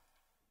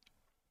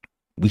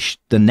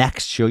 The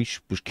next choice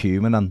was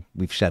Koeman, and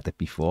we've said it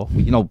before.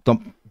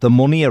 The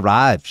money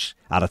arrives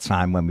at a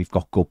time when we've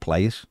got good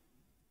players.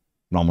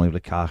 Romelu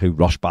Lukaku,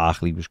 Ross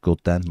Barkley was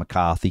good then,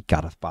 McCarthy,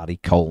 Gareth Barry,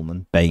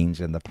 Coleman,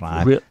 Baines in the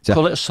prime.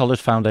 Call it a solid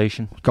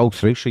foundation. Go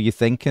through, so you're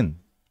thinking,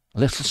 a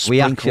little sprinkle. we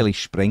actually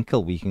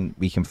sprinkle, we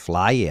can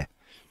fly here.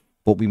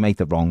 but we made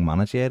the wrong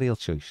managerial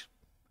choice.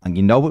 And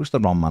you know it was the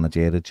wrong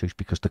managerial choice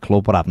because the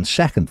club were having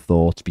second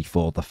thoughts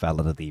before the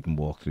fella had even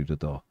walked through the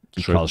door.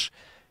 Because,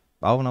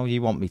 oh no,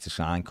 you want me to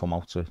sign, come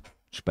out to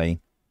Spain.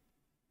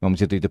 You want me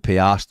to do the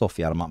PR stuff?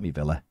 Yeah, I'm at my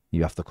villa.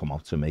 You have to come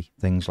out to me.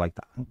 Things like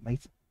that.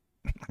 Mate,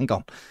 hang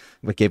on.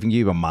 We're giving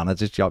you a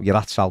manager's job. You're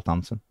at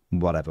Southampton.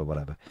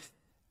 Whatever.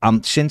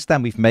 And since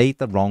then, we've made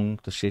the wrong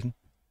decision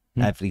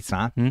every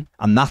time.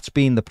 And that's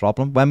been the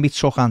problem. When we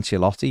took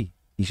Ancelotti,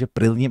 he's a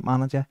brilliant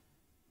manager,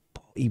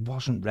 but he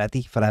wasn't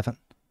ready for Everton.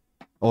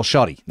 Oh,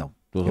 sorry, no,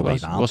 the other way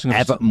round.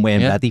 Everton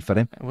weren't ready for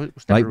him.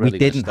 Right? We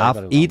didn't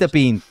have. He'd have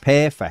been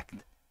perfect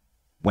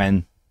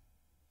when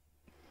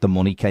the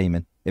money came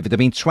in. If it had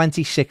been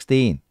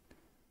 2016,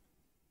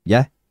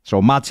 yeah. So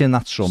imagine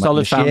that summer.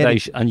 Solid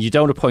foundation, and you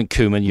don't appoint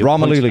Koeman, you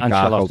appoint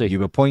Ancelotti.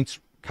 You appoint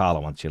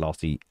Carlo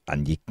Ancelotti,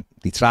 and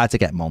they tried to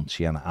get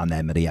Monchi and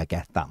Emery. I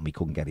get that, and we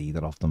couldn't get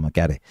either of them. I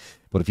get it.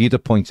 But if you'd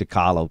appointed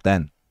Carlo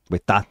then,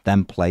 with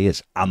them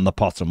players and the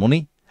pot of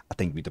money, I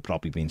think we'd have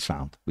probably been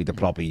sound. We'd have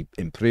probably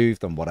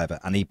improved and whatever,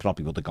 and he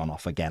probably would have gone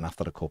off again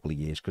after a couple of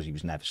years because he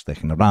was never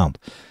sticking around.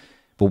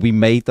 But we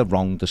made the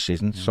wrong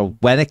decision. So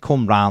when it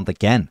come round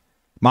again,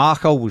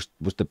 Marco was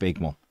the big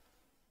one.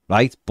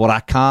 Right, but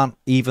I can't,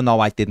 even though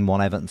I didn't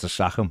want Everton to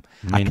sack him,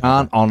 I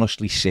can't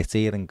honestly sit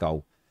here and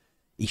go,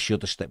 he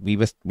should have we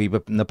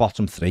were in the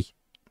bottom three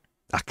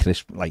at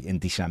Christmas, like in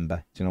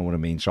December. Do you know what I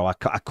mean? So I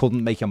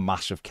couldn't make a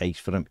massive case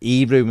for him.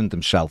 He ruined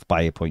himself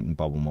by appointing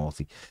Bob and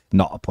Morty,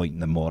 not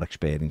appointing a more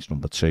experienced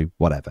number two,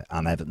 whatever.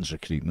 And Everton's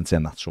recruitment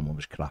in that summer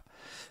was crap,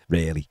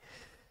 really.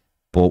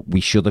 But we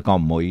should have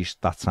gone Moyes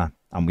that time.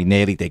 And we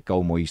nearly did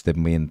go Moyes,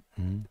 didn't we?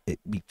 And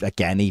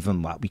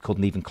we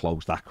couldn't even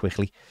close that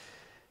quickly.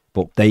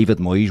 But David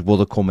Moyes would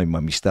have come in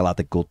when we still had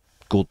a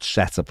good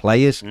set of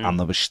players and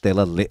there was still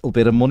a little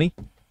bit of money.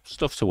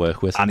 Stuff to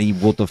work with. And he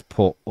would have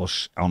put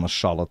us on a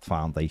solid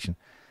foundation.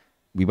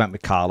 We went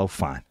with Carlo,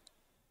 fine.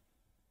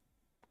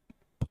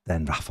 But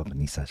then Rafa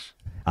Benitez.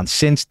 And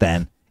since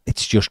then,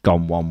 it's just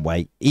gone one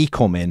way. He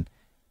come in,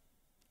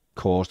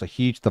 caused a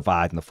huge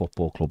divide in the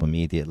football club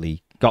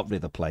immediately, got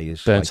rid of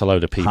players. Burnt a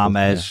load of people.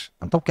 James.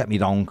 Yeah. And don't get me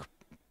wrong,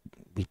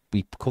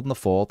 we couldn't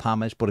afford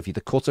James, but if you'd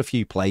have cut a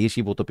few players,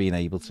 you would have been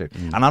able to.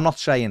 And I'm not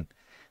saying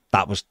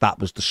that was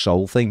the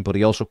sole thing, but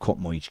he also cut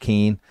Moise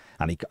Keane,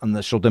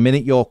 so the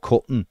minute you're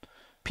cutting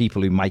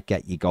people who might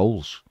get you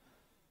goals,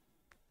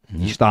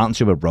 you're starting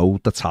to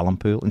erode the talent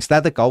pool.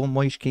 Instead of going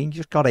Moise Keane, you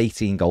just got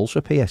 18 goals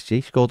for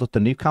PSG, scored at the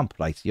new camp,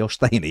 right? You're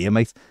staying here,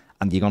 mate,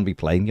 and you're going to be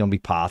playing. You're going to be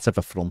part of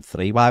a front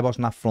three. Why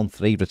wasn't that front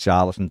three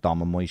Richarlison,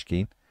 Dom, and Moise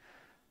Keane?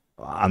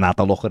 And I had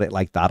to look at it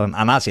like that. And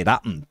as it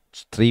happened,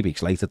 3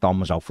 weeks later,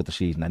 Dom was out for the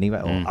season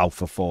anyway, or out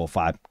for 4 or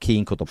 5.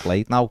 Keane could have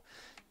played. Now,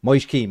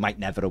 Moise Keane might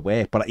never have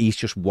worked, but he's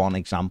just one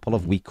example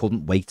of we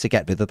couldn't wait to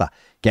get rid of that,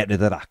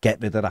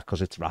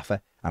 because it's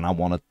Rafa. And I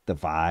want to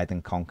divide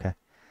and conquer.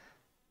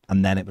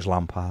 And then it was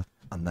Lampard.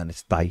 And then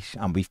it's Dyche.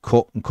 And we've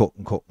cut.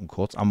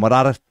 And we're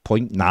at a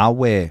point now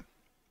where,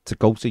 to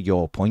go to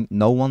your point,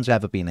 no one's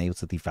ever been able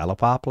to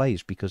develop our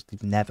players because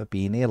they've never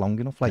been here long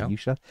enough, like you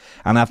said.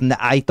 And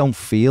I don't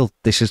feel,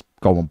 this is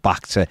going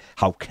back to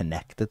how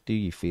connected do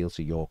you feel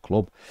to your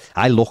club.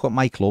 I look at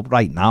my club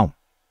right now,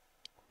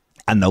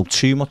 I know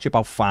too much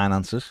about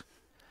finances,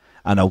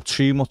 I know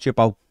too much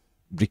about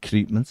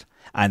recruitment,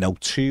 I know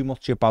too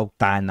much about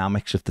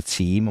dynamics of the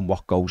team and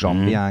what goes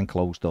on behind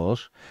closed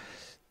doors.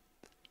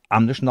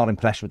 I'm just not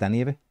impressed with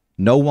any of it.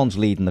 No one's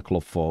leading the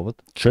club forward.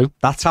 True.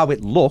 That's how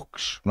it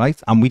looks,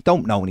 right? And we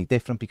don't know any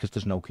different because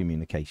there's no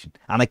communication.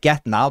 And I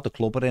get now the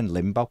club are in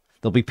limbo.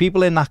 There'll be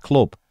people in that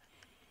club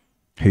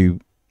who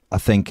are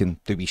thinking,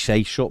 do we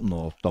say something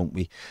or don't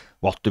we?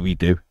 What do we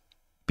do?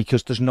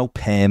 Because there's no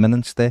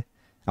permanence there.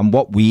 And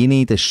what we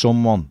need is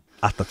someone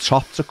at the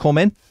top to come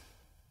in,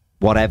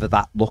 whatever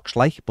that looks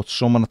like, but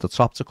someone at the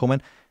top to come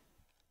in.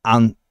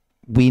 And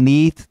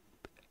we're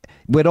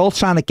all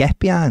trying to get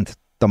behind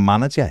the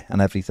manager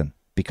and everything,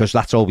 because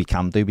that's all we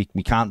can do.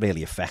 We can't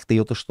really affect the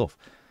other stuff.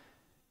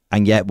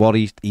 And yet what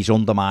he's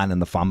undermining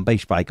the fan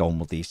base by going,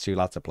 well, these two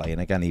lads are playing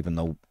again, even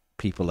though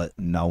people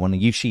know. And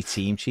you see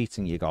team sheets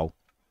and you go,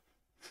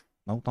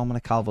 no,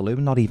 Dominic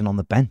Calvert-Lewin not even on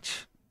the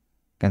bench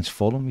against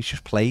Fulham. He's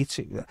just played.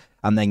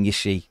 And then you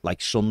see,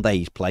 like, Sunday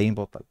he's playing,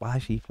 but like, why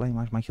is he playing?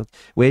 Where's Michael?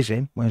 Where's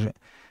him? Where's it?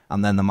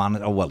 And then the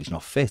manager, oh, well, he's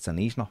not fit, and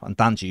he's not. And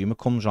Dan Juma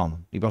comes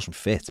on. He wasn't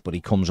fit, but he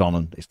comes on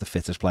and is the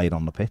fittest player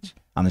on the pitch.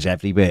 And is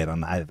everywhere.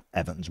 And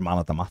Everton's man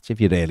of the match, if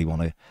you really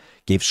want to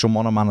give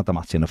someone a man of the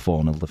match in a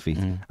 4-0 defeat.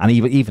 And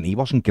even he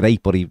wasn't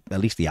great, but at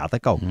least he had a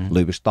go.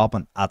 Lewis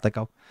Dobbin had a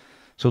go.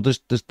 So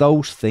there's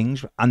those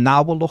things. And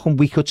now we're looking,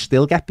 we could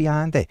still get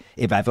behind it.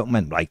 If Everton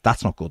went, right,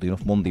 that's not good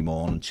enough, Monday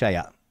morning,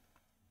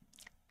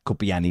 could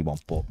be anyone,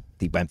 but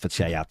they went for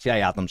Che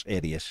Adams,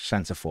 here he is,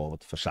 centre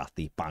forward for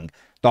Saturday, bang.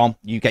 Dom,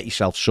 you get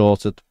yourself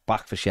sorted,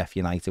 back for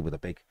Sheffield United with a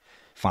big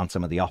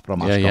Phantom of the Opera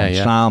match going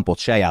sound, but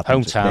Che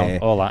Adams hometown,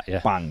 there, all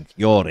that, bang,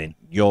 you're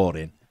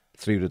in,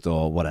 through the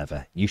door,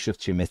 whatever. Yusuf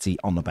Chimiti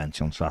on the bench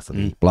on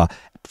Saturday, blah.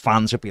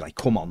 fans would be like,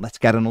 come on, let's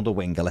get another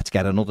winger, let's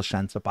get another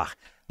centre-back,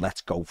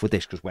 let's go for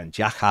this. Because when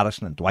Jack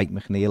Harrison and Dwight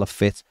McNeil are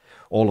fit,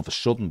 all of a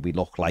sudden we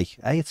look like,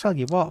 hey, I tell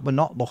you what, we're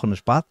not looking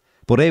as bad.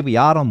 But here we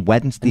are on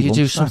Wednesday. And you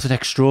do something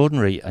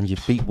extraordinary and you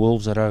beat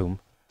Wolves at home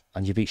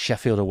and you beat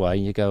Sheffield away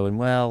and you're going,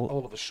 well...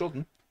 All of a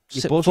sudden...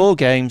 4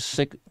 games,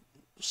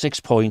 6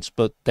 points,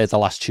 but they're the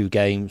last 2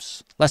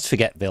 games. Let's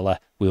forget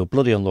Villa. We were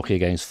bloody unlucky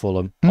against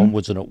Fulham,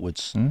 onwards and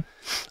upwards.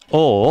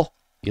 Or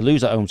you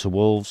lose at home to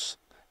Wolves.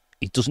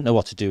 He doesn't know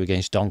what to do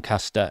against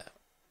Doncaster.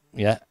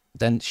 Yeah.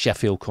 Then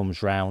Sheffield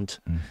comes round.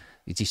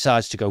 He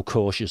decides to go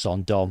cautious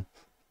on Dom.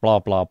 Blah,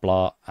 blah,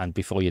 blah. And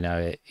before you know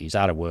it, he's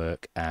out of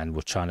work. And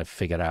we're trying to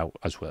figure out,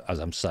 as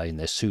I'm saying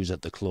this, who's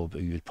at the club, who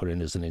you'd put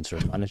in as an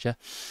interim manager.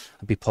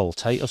 It'd be Paul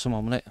Tate or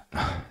someone, wouldn't it?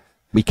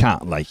 We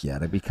can't,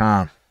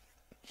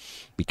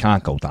 we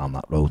can't go down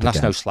that road. That's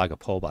again. no slag at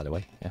Paul, by the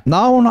way. Yeah.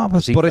 No,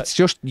 but it's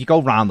just, you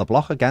go round the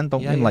block again,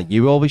 don't you? Yeah. Like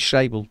you always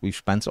say, well, we've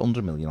spent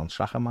 100 million on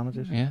Saka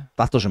managers. Yeah.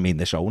 That doesn't mean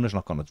this owner's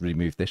not going to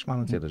remove this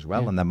manager as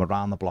well. And then we're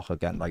round the block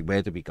again. Like,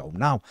 where do we go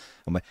now?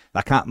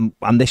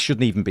 And this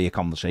shouldn't even be a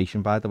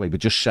conversation, by the way. We're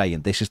just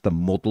saying this is the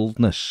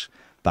muddledness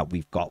that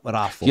we've got with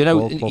our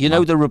football club. You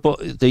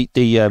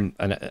know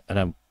and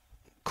I'm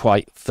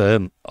quite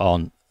firm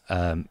on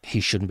he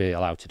shouldn't be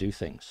allowed to do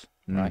things.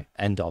 Right.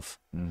 End of.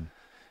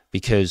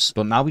 Because...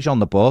 But now he's on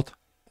the board.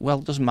 Well,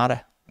 it doesn't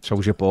matter. So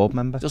he's a board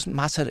member. It doesn't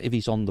matter if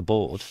he's on the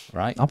board,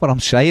 right? No, but I'm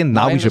saying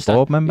now he's a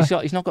board member.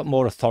 He's not got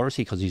more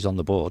authority because he's on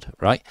the board,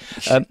 right?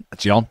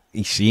 John,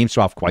 he seems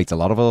to have quite a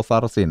lot of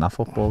authority in that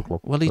football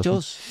club. Well, he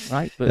does,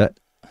 right? But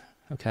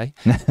okay.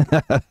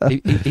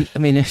 I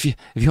mean, if you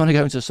want to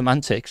go into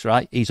semantics,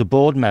 right? He's a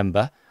board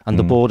member, and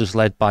the board is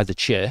led by the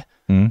chair,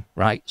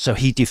 right? So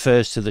he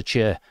defers to the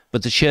chair,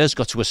 but the chair's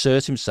got to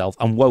assert himself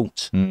and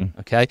won't.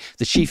 Okay,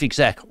 the chief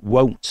exec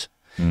won't.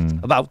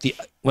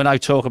 When I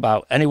talk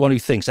about anyone who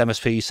thinks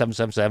MSP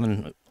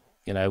 777,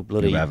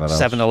 bloody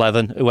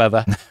 7-Eleven,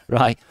 whoever,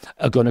 right,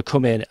 are going to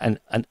come in and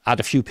add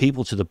a few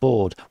people to the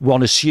board,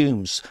 one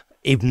assumes,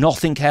 if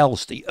nothing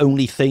else, the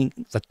only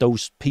thing that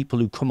those people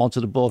who come onto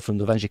the board from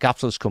the venture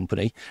capitalist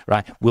company,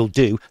 right, will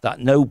do that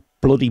no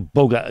bloody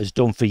bugger has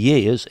done for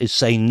years is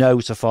say no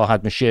to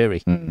Farhad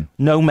Moshiri.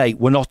 No, mate,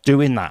 we're not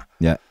doing that.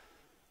 Yeah.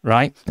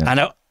 Right?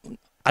 Yeah.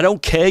 I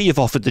don't care you've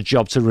offered the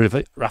job to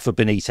Rafa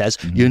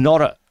Benitez. You're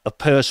not a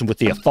person with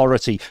the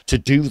authority to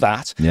do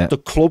that. Yeah. The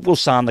club will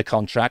sign the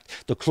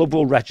contract. The club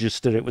will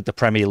register it with the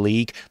Premier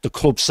League. The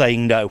club's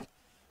saying no.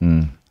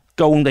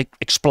 Go and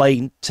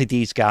explain to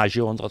these guys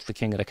you're not the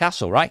king of the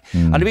castle, right?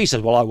 And if he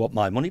says, well, I want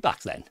my money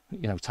back then,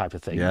 type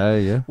of thing.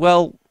 Yeah.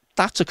 Well,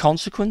 that's a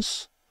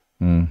consequence.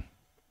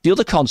 The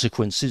other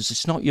consequence is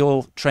it's not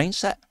your train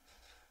set.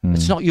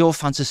 It's not your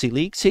fantasy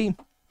league team.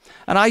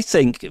 And I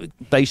think,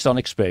 based on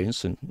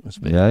experience, and it's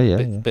a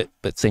bit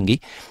thingy,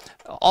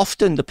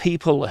 often the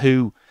people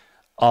who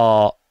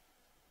are,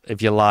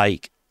 if you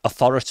like,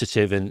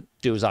 authoritative and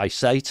do as I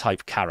say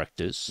type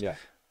characters,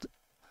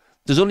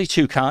 there's only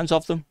 2 kinds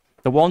of them.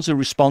 The ones who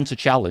respond to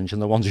challenge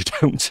and the ones who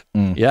don't.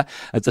 Yeah.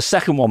 And the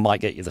second one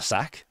might get you the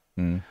sack.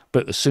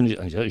 But as soon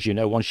as you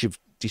know, once you've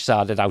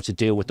decided how to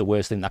deal with the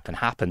worst thing that can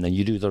happen, then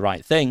you do the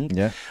right thing.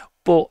 Yeah.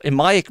 But in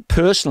my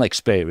personal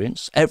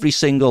experience, every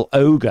single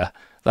ogre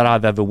that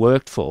I've ever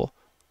worked for,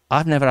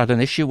 I've never had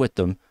an issue with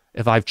them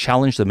if I've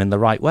challenged them in the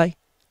right way,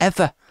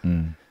 ever.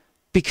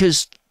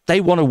 Because they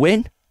want to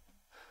win.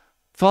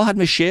 Farhad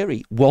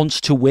Moshiri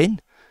wants to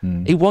win.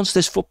 He wants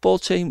this football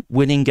team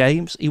winning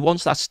games. He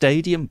wants that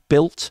stadium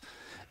built.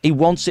 He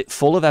wants it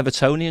full of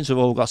Evertonians who've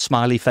all got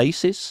smiley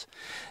faces.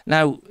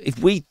 Now, if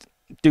we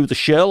do the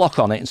Sherlock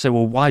on it and say,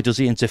 well, why does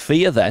he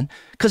interfere then?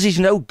 Because he's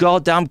no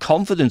goddamn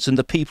confidence in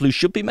the people who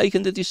should be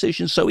making the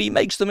decisions, so he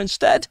makes them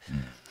instead.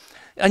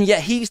 And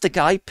yet he's the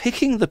guy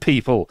picking the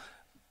people.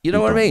 You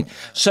know what I mean?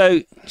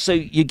 So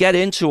you get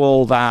into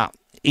all that.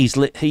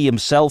 He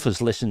himself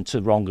has listened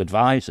to wrong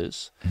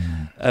advisors.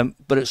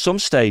 But at some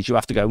stage you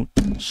have to go,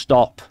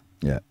 stop.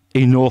 Yeah.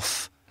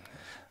 Enough.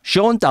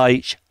 Sean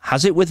Dyche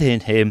has it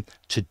within him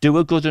to do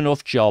a good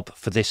enough job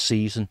for this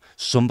season.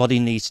 Somebody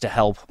needs to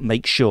help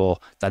make sure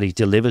that he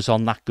delivers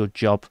on that good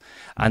job.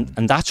 And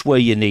that's where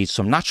you need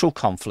some natural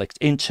conflict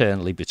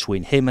internally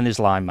between him and his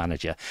line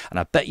manager. And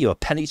I bet you a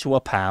penny to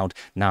a pound,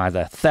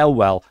 neither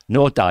Thelwell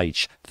nor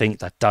Dyche think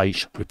that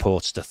Dyche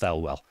reports to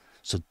Thelwell.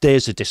 So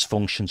there's a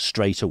dysfunction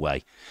straight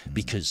away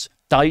because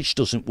Dyche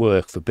doesn't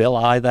work for Bill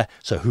either.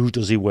 So who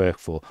does he work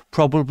for?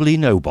 Probably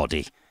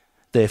nobody.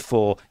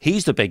 Therefore,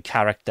 he's the big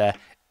character.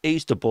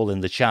 He's the bull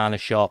in the china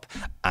shop,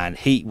 and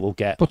he will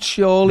get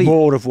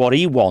more of what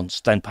he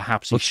wants than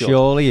perhaps he should. But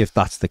surely, if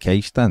that's the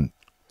case, then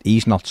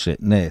he's not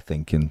sitting there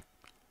thinking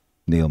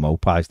Neil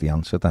Maupay's the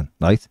answer then,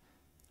 right?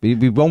 He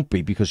won't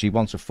be because he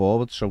wants a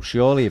forward. So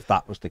surely, if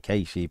that was the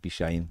case, he'd be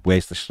saying,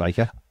 where's the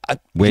striker?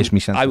 Where's me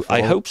centre forward?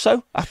 I hope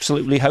so.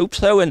 Absolutely hope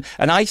so. And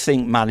I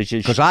think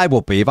managers... Because I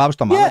would be. If I was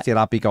the manager,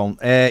 I'd be going,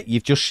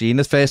 you've just seen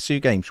the first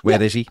 2 games.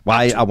 Where is he?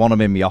 Why? I want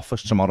him in my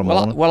office tomorrow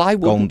morning. Well, I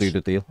wouldn't. Go and do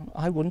the deal.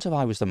 I wouldn't if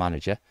I was the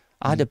manager.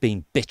 I'd have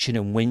been bitching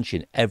and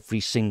whinging every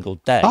single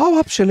day. Oh,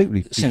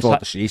 absolutely.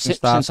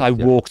 Since I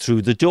walked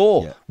through the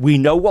door. Yeah. We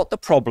know what the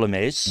problem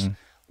is.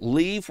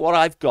 Leave what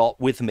I've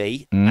got with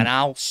me, and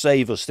I'll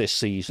save us this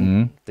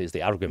season. There's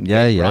the arrogant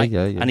bit, right?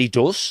 Yeah. And he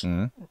does,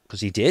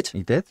 because he did.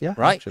 He did, yeah.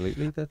 Right?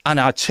 Absolutely he did.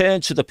 And I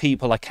turn to the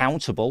people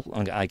accountable,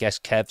 and I guess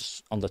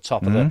Kev's on the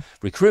top of the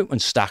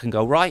recruitment stack, and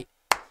go, right,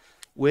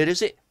 where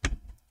is it?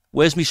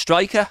 Where's me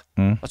striker?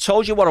 I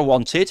told you what I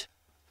wanted,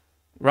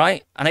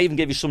 right? And I even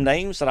give you some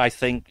names that I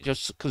think,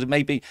 just because it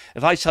may be,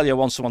 if I tell you I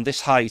want someone this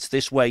height,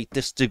 this weight,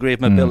 this degree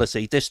of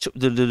mobility, this,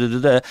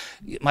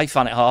 you might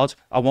find it hard.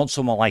 I want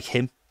someone like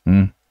him.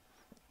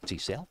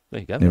 TCL,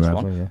 there you go. That's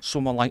one. Yeah.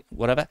 Someone like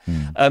whatever.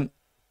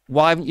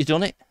 Why haven't you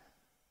done it?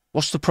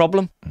 What's the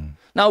problem?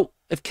 Now,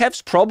 if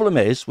Kev's problem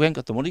is we ain't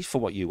got the money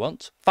for what you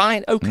want,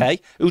 fine, okay.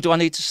 Who do I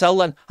need to sell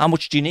then? How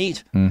much do you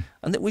need?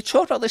 And we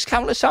talked about this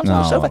countless times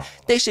on the sofa.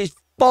 This is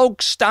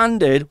bog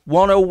standard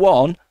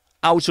 101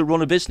 how to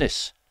run a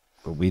business.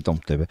 But we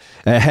don't do it.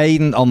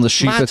 Hayden on the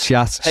super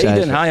chat says,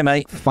 Hayden, hi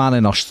mate. Fan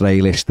in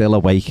Australia, still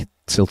awake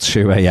till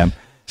 2 a.m.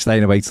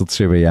 Staying awake till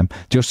 2 a.m.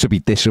 just to be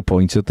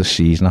disappointed the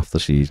season after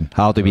season.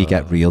 How do we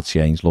get real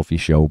change? Love your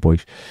show,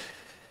 boys.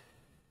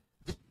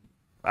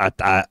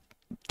 That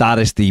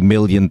is the $1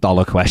 million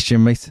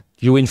question, mate.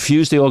 You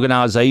infuse the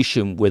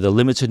organisation with a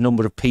limited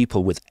number of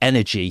people with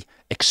energy,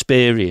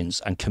 experience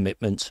and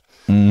commitment.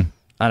 And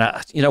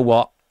you know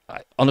what?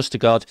 Honest to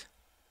God,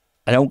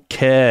 I don't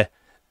care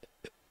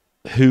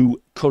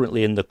who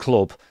currently in the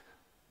club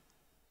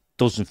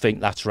doesn't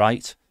think that's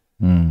right.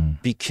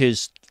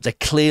 Because there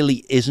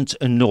clearly isn't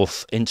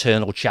enough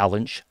internal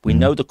challenge. We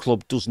know the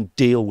club doesn't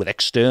deal with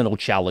external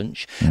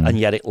challenge, and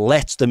yet it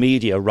lets the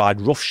media ride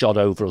roughshod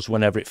over us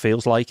whenever it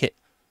feels like it.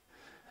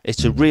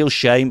 It's a real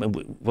shame, and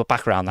we're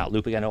back around that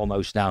loop again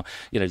almost now.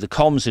 You know, the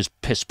comms is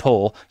piss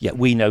poor, yet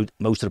we know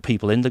most of the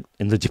people in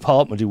the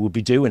department who would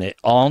be doing it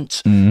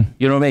aren't. You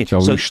know what I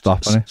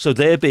mean? So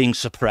they're being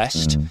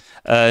suppressed.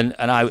 And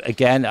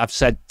I've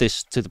said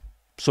this to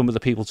some of the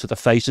people to their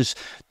faces: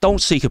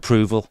 don't seek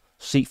approval.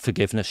 Seek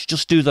forgiveness.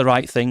 Just do the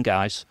right thing,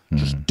 guys.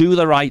 Just do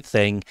the right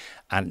thing,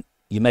 and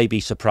you may be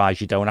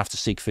surprised you don't have to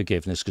seek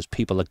forgiveness because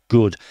people are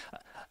good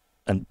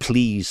and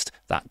pleased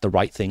that the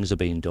right things are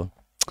being done.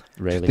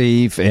 Really.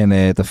 Steve in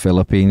the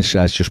Philippines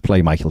says just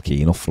play Michael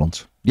Keane up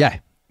front. Yeah,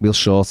 we'll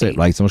sort it.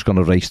 Right, I'm just going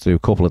to race through a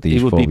couple of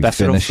these. He would be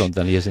better up front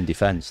than he is in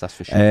defence, that's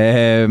for sure.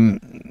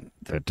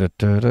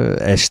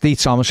 Steve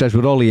Thomas says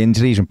with all the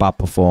injuries and bad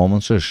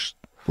performances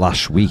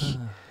last week,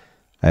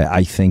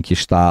 I think your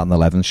starting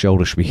 11 show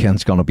this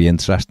weekend's going to be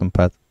interesting,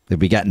 Ped. If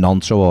we get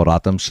Nonto or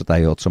Adams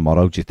today or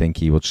tomorrow, do you think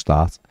he would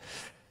start?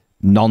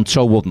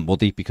 Nonto wouldn't,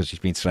 would he? Because he's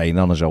been training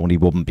on his own. He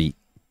wouldn't be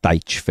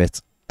Deitch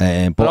fit.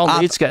 But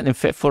aren't Leeds getting him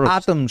fit for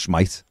us? Adams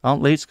might.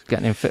 Aren't Leeds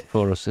getting him fit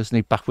for us? Isn't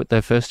he back with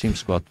their first team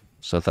squad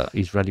so that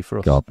he's ready for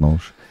us? God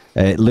knows.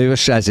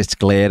 Lewis says it's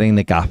glaring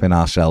the gap in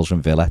ourselves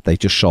and Villa. They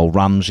just sold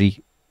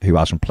Ramsey, who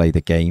hasn't played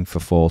a game, for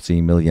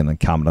 14 million, and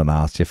Cameron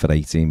Archer for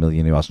 18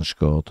 million, who hasn't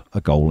scored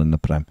a goal in the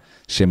Prem.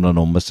 Similar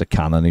numbers to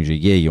Cannon, who's a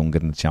year younger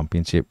in the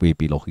Championship. We'd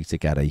be lucky to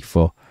get a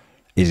for.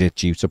 Is it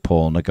due to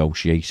poor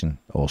negotiation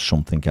or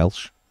something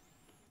else?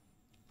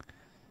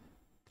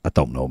 I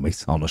don't know,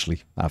 mate.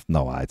 Honestly, I have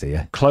no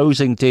idea.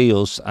 Closing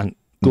deals, and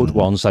good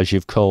ones, as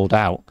you've called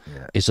out,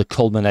 is a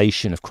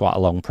culmination of quite a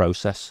long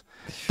process.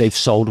 They've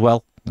sold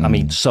well. I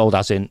mean, sold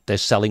as in their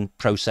selling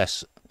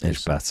process.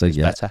 It's better,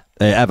 better.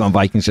 Everton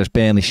Vikings says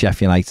Burnley,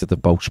 Sheffield United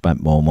have both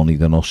spent more money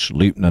than us.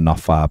 Luton are not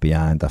far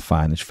behind. I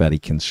find it's very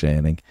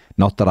concerning.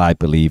 Not that I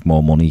believe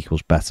more money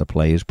equals better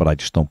players, but I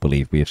just don't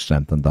believe we have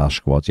strengthened our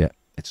squad yet.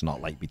 It's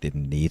not like we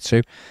didn't need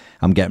to.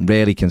 I'm getting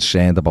really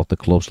concerned about the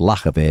club's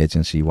lack of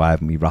urgency. Why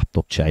haven't we wrapped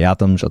up Che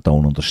Adams? I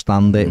don't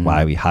understand it.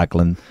 Why are we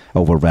haggling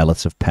over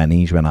relative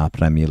pennies when our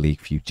Premier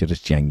League future is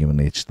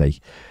genuinely at stake?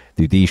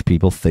 Do these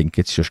people think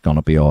it's just going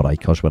to be all right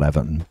because we're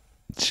Everton?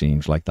 It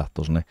seems like that,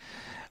 doesn't it?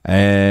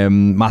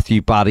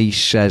 Matthew Barry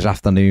says,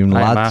 afternoon,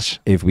 lads. Matt.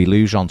 If we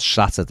lose on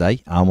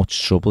Saturday, how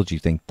much trouble do you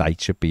think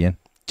Dyche should be in?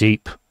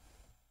 Deep.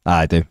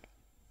 I do.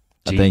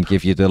 Deep. I think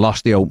if you'd have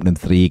lost the opening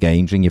 3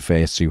 games in your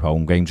first 2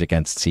 home games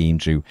against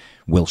teams who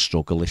will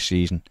struggle this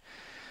season,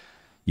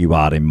 you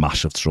are in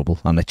massive trouble.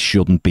 And it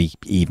shouldn't be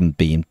even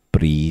being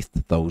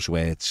breathed, those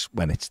words,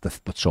 when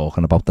we're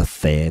talking about the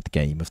 3rd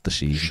game of the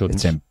season. Shouldn't.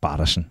 It's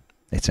embarrassing.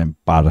 It's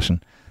embarrassing.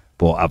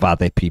 But I've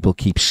had it, people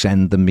keep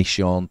sending me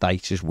Sean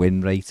Dyche's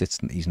win rate.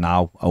 He's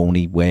now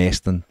only worse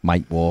than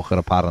Mike Walker,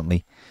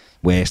 apparently.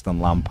 Worse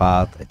than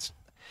Lampard.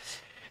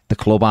 The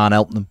club aren't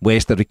helping them.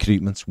 Where's the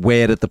recruitment?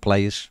 Where are the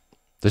players?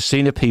 The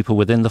senior people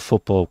within the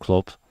football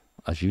club,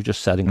 as you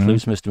just said,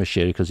 includes Mr.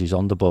 Mashiri because he's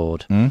on the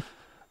board,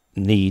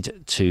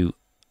 need to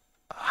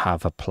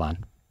have a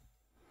plan.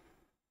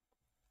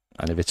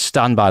 And if it's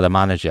stand by the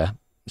manager,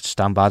 it's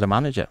stand by the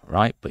manager,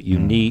 right? But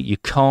you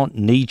can't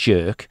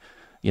knee-jerk,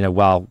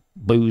 while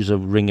boos are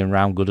ringing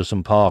around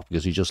Goodison Park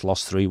because he just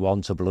lost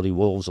 3-1 to bloody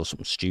Wolves or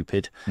something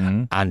stupid,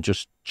 and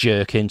just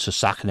jerk into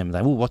sacking him.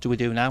 Then, what do we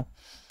do now?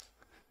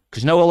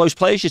 Because all those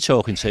players you're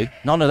talking to,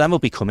 none of them will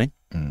be coming.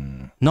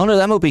 None of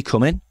them will be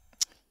coming.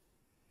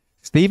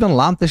 Stephen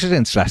Lamb, this is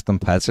interesting,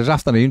 Ped. Says,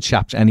 afternoon,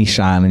 chaps. Any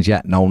signings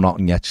yet? No,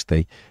 nothing yet,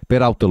 Steve.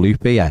 Bit out the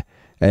loop here.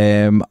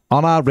 On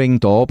our Ring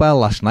doorbell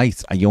last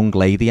night, a young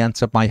lady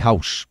entered my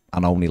house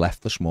and only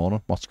left this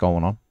morning. What's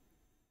going on?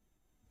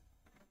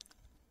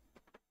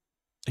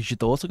 Is your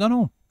daughter gone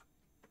home?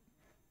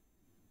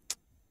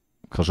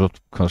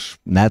 Because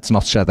Ned's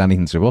not said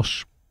anything to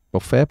us.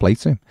 But fair play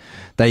to him.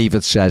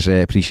 David says,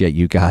 appreciate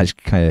you guys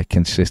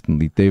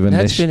consistently doing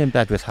Ned's this. been in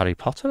bed with Harry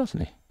Potter,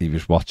 hasn't he? He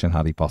was watching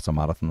Harry Potter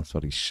marathon, that's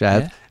what he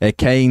said. Yeah.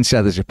 Kane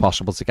said, is it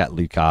possible to get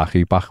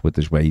Lukaku back with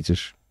his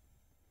wages?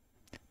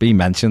 Been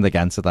mentioned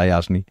again today,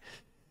 hasn't he?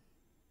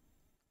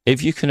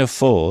 If you can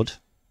afford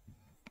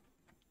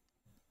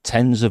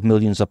tens of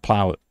millions of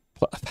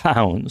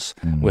pounds,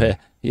 where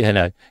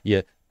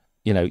you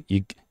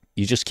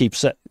just keep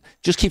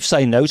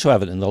saying no to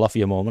Everton, they'll offer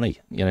you more money.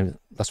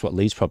 That's what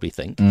Leeds probably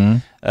think.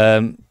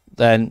 Then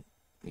can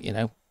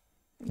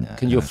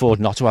you afford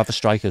not to have a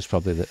striker? Is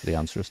probably the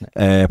answer, isn't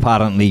it?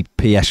 Apparently,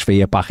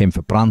 PSV are back in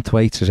for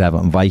Brandtwaite, says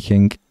Everton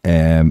Viking.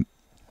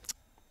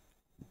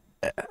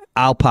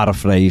 I'll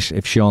paraphrase: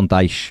 if Sean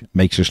Dyche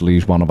makes us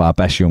lose one of our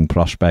best young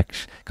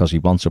prospects because he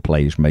wants to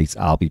play his mate,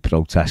 I'll be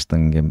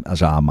protesting him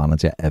as our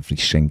manager every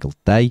single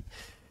day.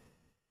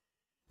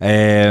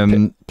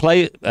 Other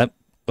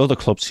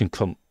clubs can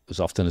come as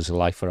often as they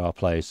like for our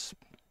players.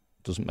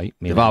 Doesn't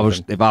make me. If I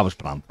was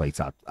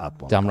Brandtwaite, I'd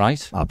want. Damn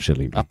right.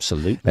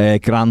 Absolutely.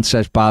 Grant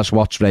says, Baz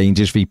watched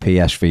Rangers v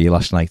PSV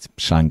last night.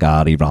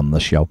 Sangari ran the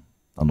show.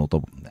 Another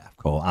one, of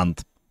course.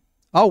 And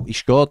he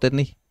scored, didn't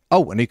he?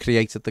 And who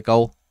created the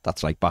goal?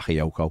 That's right,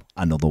 Bakayoko.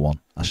 Another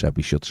one. I said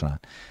we should sign.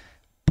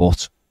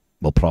 But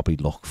we'll probably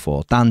look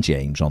for Dan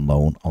James on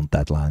loan on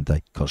deadline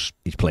day because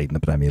he's played in the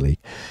Premier League.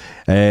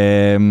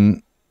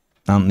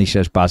 Anthony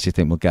says, Baz, you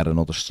think we'll get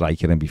another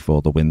striker in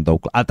before the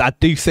window? I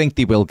do think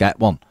they will get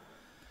one.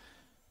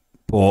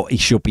 But he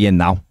should be in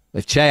now.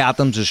 If Che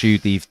Adams is who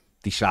they've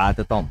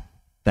decided on,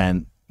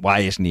 then why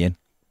isn't he in?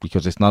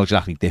 Because it's not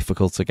exactly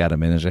difficult to get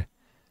him in, is it?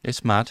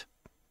 It's mad.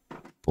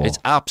 It's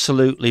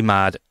absolutely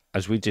mad,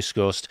 as we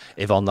discussed,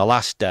 if on the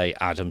last day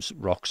Adams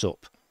rocks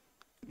up.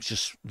 It's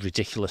just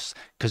ridiculous,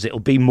 because it'll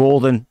be more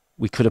than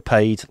we could have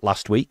paid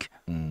last week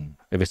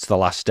if it's the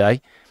last day.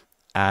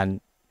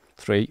 And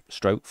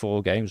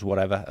 3-4 games,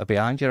 whatever, are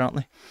behind you, aren't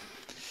they?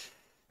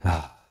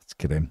 Let's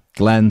get him.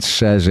 Glenn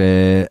says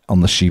on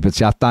the super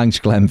chat, thanks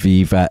Glenn,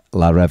 Viva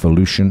La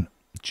Revolution.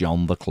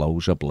 John the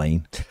Closer,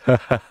 Blaine.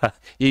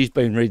 You've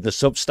been reading the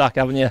Substack,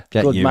 haven't you?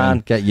 Good man.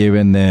 Get you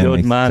in there,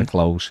 good man. To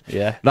close.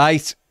 Yeah.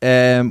 Right,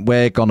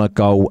 we're going to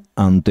go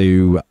and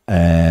do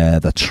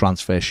the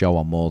transfer show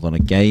on More Than a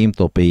Game.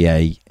 There'll be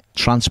a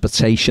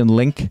transportation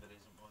link.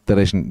 There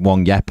isn't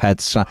one yet,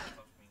 Peds.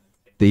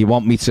 Do you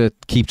want me to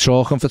keep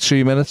talking for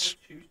 2 minutes?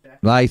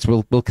 Right,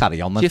 we'll carry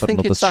on then for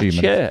another 2 minutes. Do you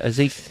think it's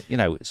that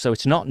chair? So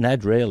it's not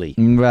Ned, really.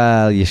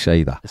 Well, you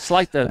say that. It's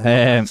like the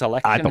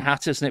selection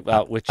hat, isn't it?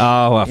 Well, which,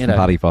 from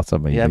Harry Potter,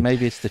 maybe. Yeah,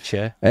 maybe it's the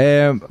chair.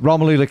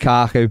 Romelu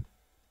Lukaku.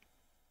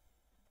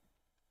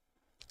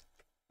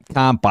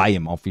 Can't buy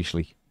him,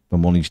 obviously. The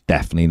money's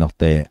definitely not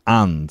there.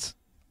 And,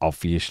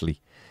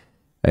 obviously,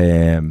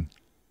 his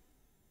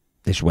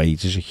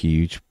wages are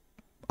huge.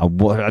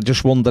 I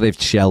just wonder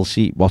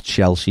what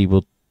Chelsea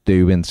would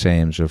do in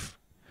terms of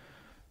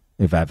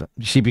if ever.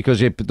 You see,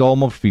 because it'd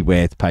almost be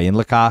worth paying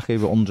Lukaku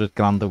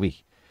 $100,000 a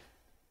week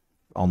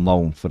on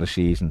loan for a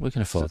season. We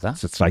can afford that.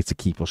 To try to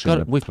keep us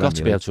We've got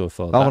to be able to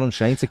afford that. That's what I'm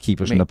saying, to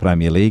keep us in the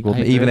Premier League.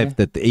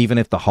 Even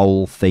if the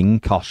whole thing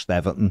cost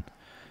Everton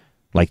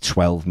like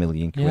 12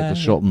 million quid or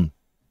something,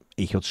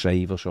 he could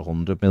save us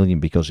 100 million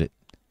because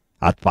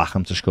I'd back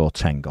him to score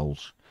 10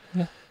 goals.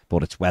 Yeah.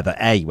 But it's whether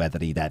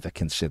he'd ever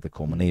consider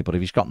coming here. But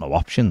if he's got no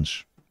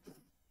options,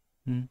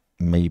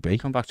 maybe.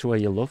 Come back to where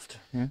you loved.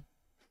 Yeah.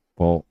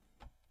 But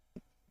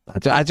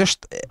I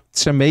just,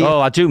 to me...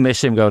 I do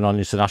miss him going on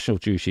international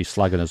duty,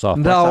 slagging us off.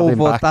 No,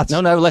 but that's...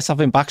 No, let's have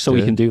him back so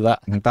we can do that.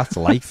 That's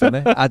life, isn't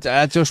it?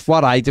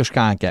 What I just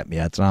can't get my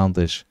head around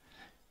is...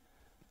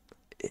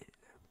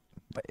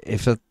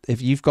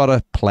 If you've got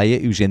a player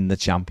who's in the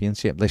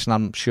Championship, listen,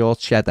 I'm sure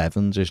Ched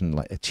Evans isn't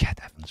like... Ched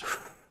Evans...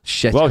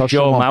 Shit, well,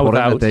 Joe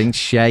Mouth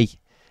Shea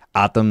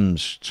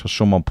Adams,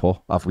 someone put,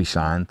 have we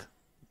signed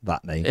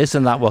that name?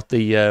 Isn't that what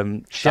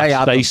the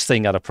space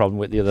thing had a problem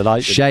with the other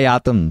night? Shea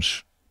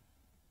Adams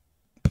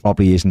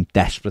probably isn't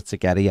desperate to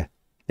get here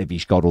if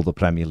he's got other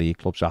Premier League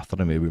clubs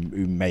after him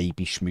who may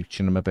be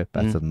smooching him a bit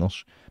better than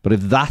us. But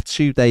if that's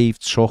who they've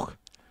took...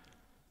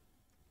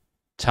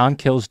 Time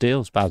kills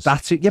deals, Baz.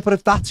 But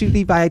if that's who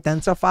they've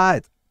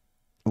identified,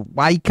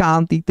 why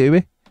can't they do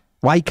it?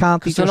 Why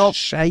can't they just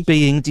say...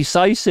 being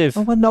decisive.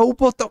 Oh, no,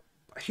 but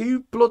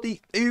who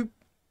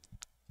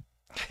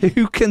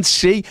can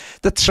see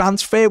the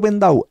transfer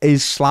window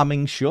is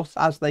slamming shut,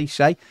 as they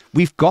say?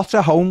 We've got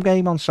a home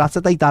game on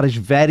Saturday that is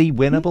very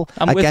winnable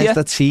against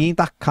a team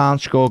that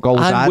can't score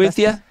goals I'm with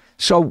you.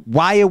 So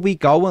why are we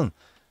going,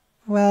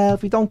 well,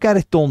 if we don't get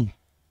it done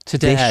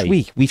today, this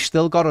week, we've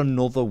still got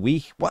another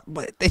week.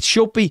 It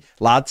should be,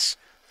 lads,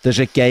 there's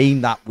a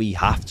game that we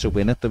have to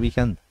win at the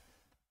weekend.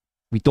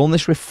 We done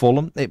this with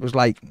Fulham. It was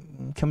like,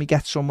 can we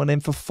get someone in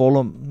for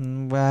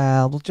Fulham?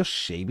 Well, we'll just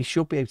see. We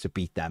should be able to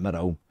beat them at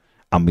home.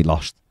 And we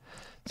lost.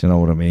 Do you know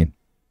what I mean?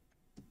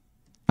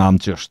 I'm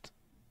just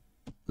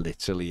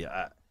literally,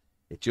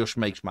 it just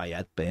makes my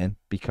head burn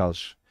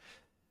because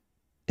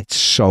it's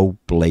so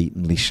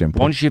blatantly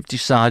simple. Once you've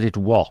decided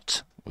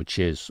what, which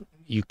is,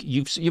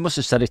 you must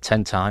have said it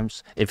 10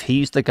 times. If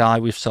he's the guy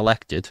we've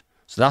selected,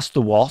 so that's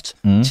the what,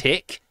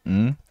 tick.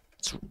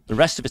 So the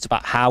rest of it's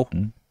about how.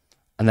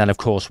 And then, of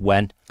course,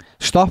 when.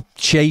 Stop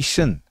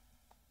chasing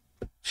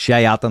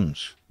Shea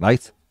Adams,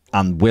 right?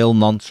 And Will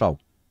Nonto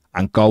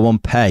and go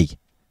and pay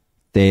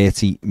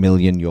 30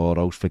 million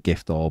euros for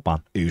Gift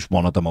Orban, who's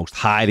one of the most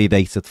highly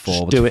rated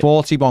forwards.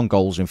 41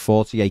 goals in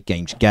 48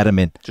 games. Get him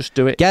in. Just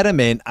do it. Get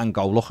him in and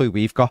go, look who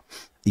we've got.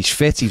 He's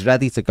fit, he's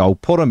ready to go.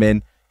 Put him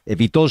in. If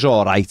he does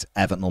all right,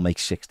 Everton will make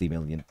 60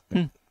 million.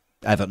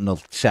 Everton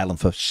will sell him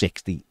for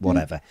 60,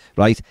 whatever,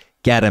 right?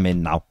 Get him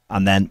in now.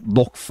 And then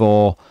look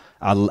for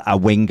a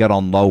winger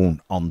on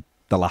loan on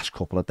the last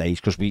couple of days,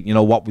 because you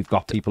know what, we've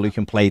got people who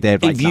can play there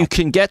right now. If you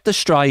can get the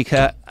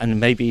striker and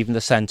maybe even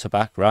the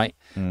centre-back, right,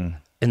 in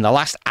the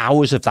last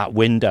hours of that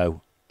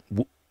window,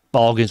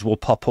 bargains will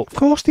pop up. Of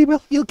course they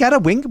will. You'll get a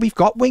winger. We've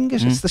got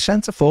wingers. It's the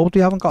centre forward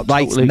we haven't got.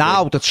 Totally right,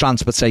 now the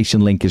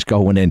transportation link is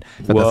going in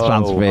for the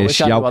transfer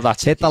show.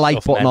 Hit the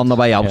like button on the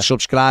way out.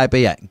 Subscribe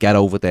here. Get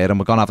over there, and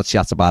we're going to have a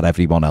chat about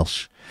everyone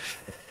else.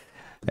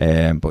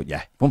 But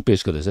yeah. Won't be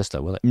as good as this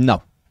though, will it?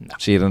 No.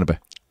 See you in a bit.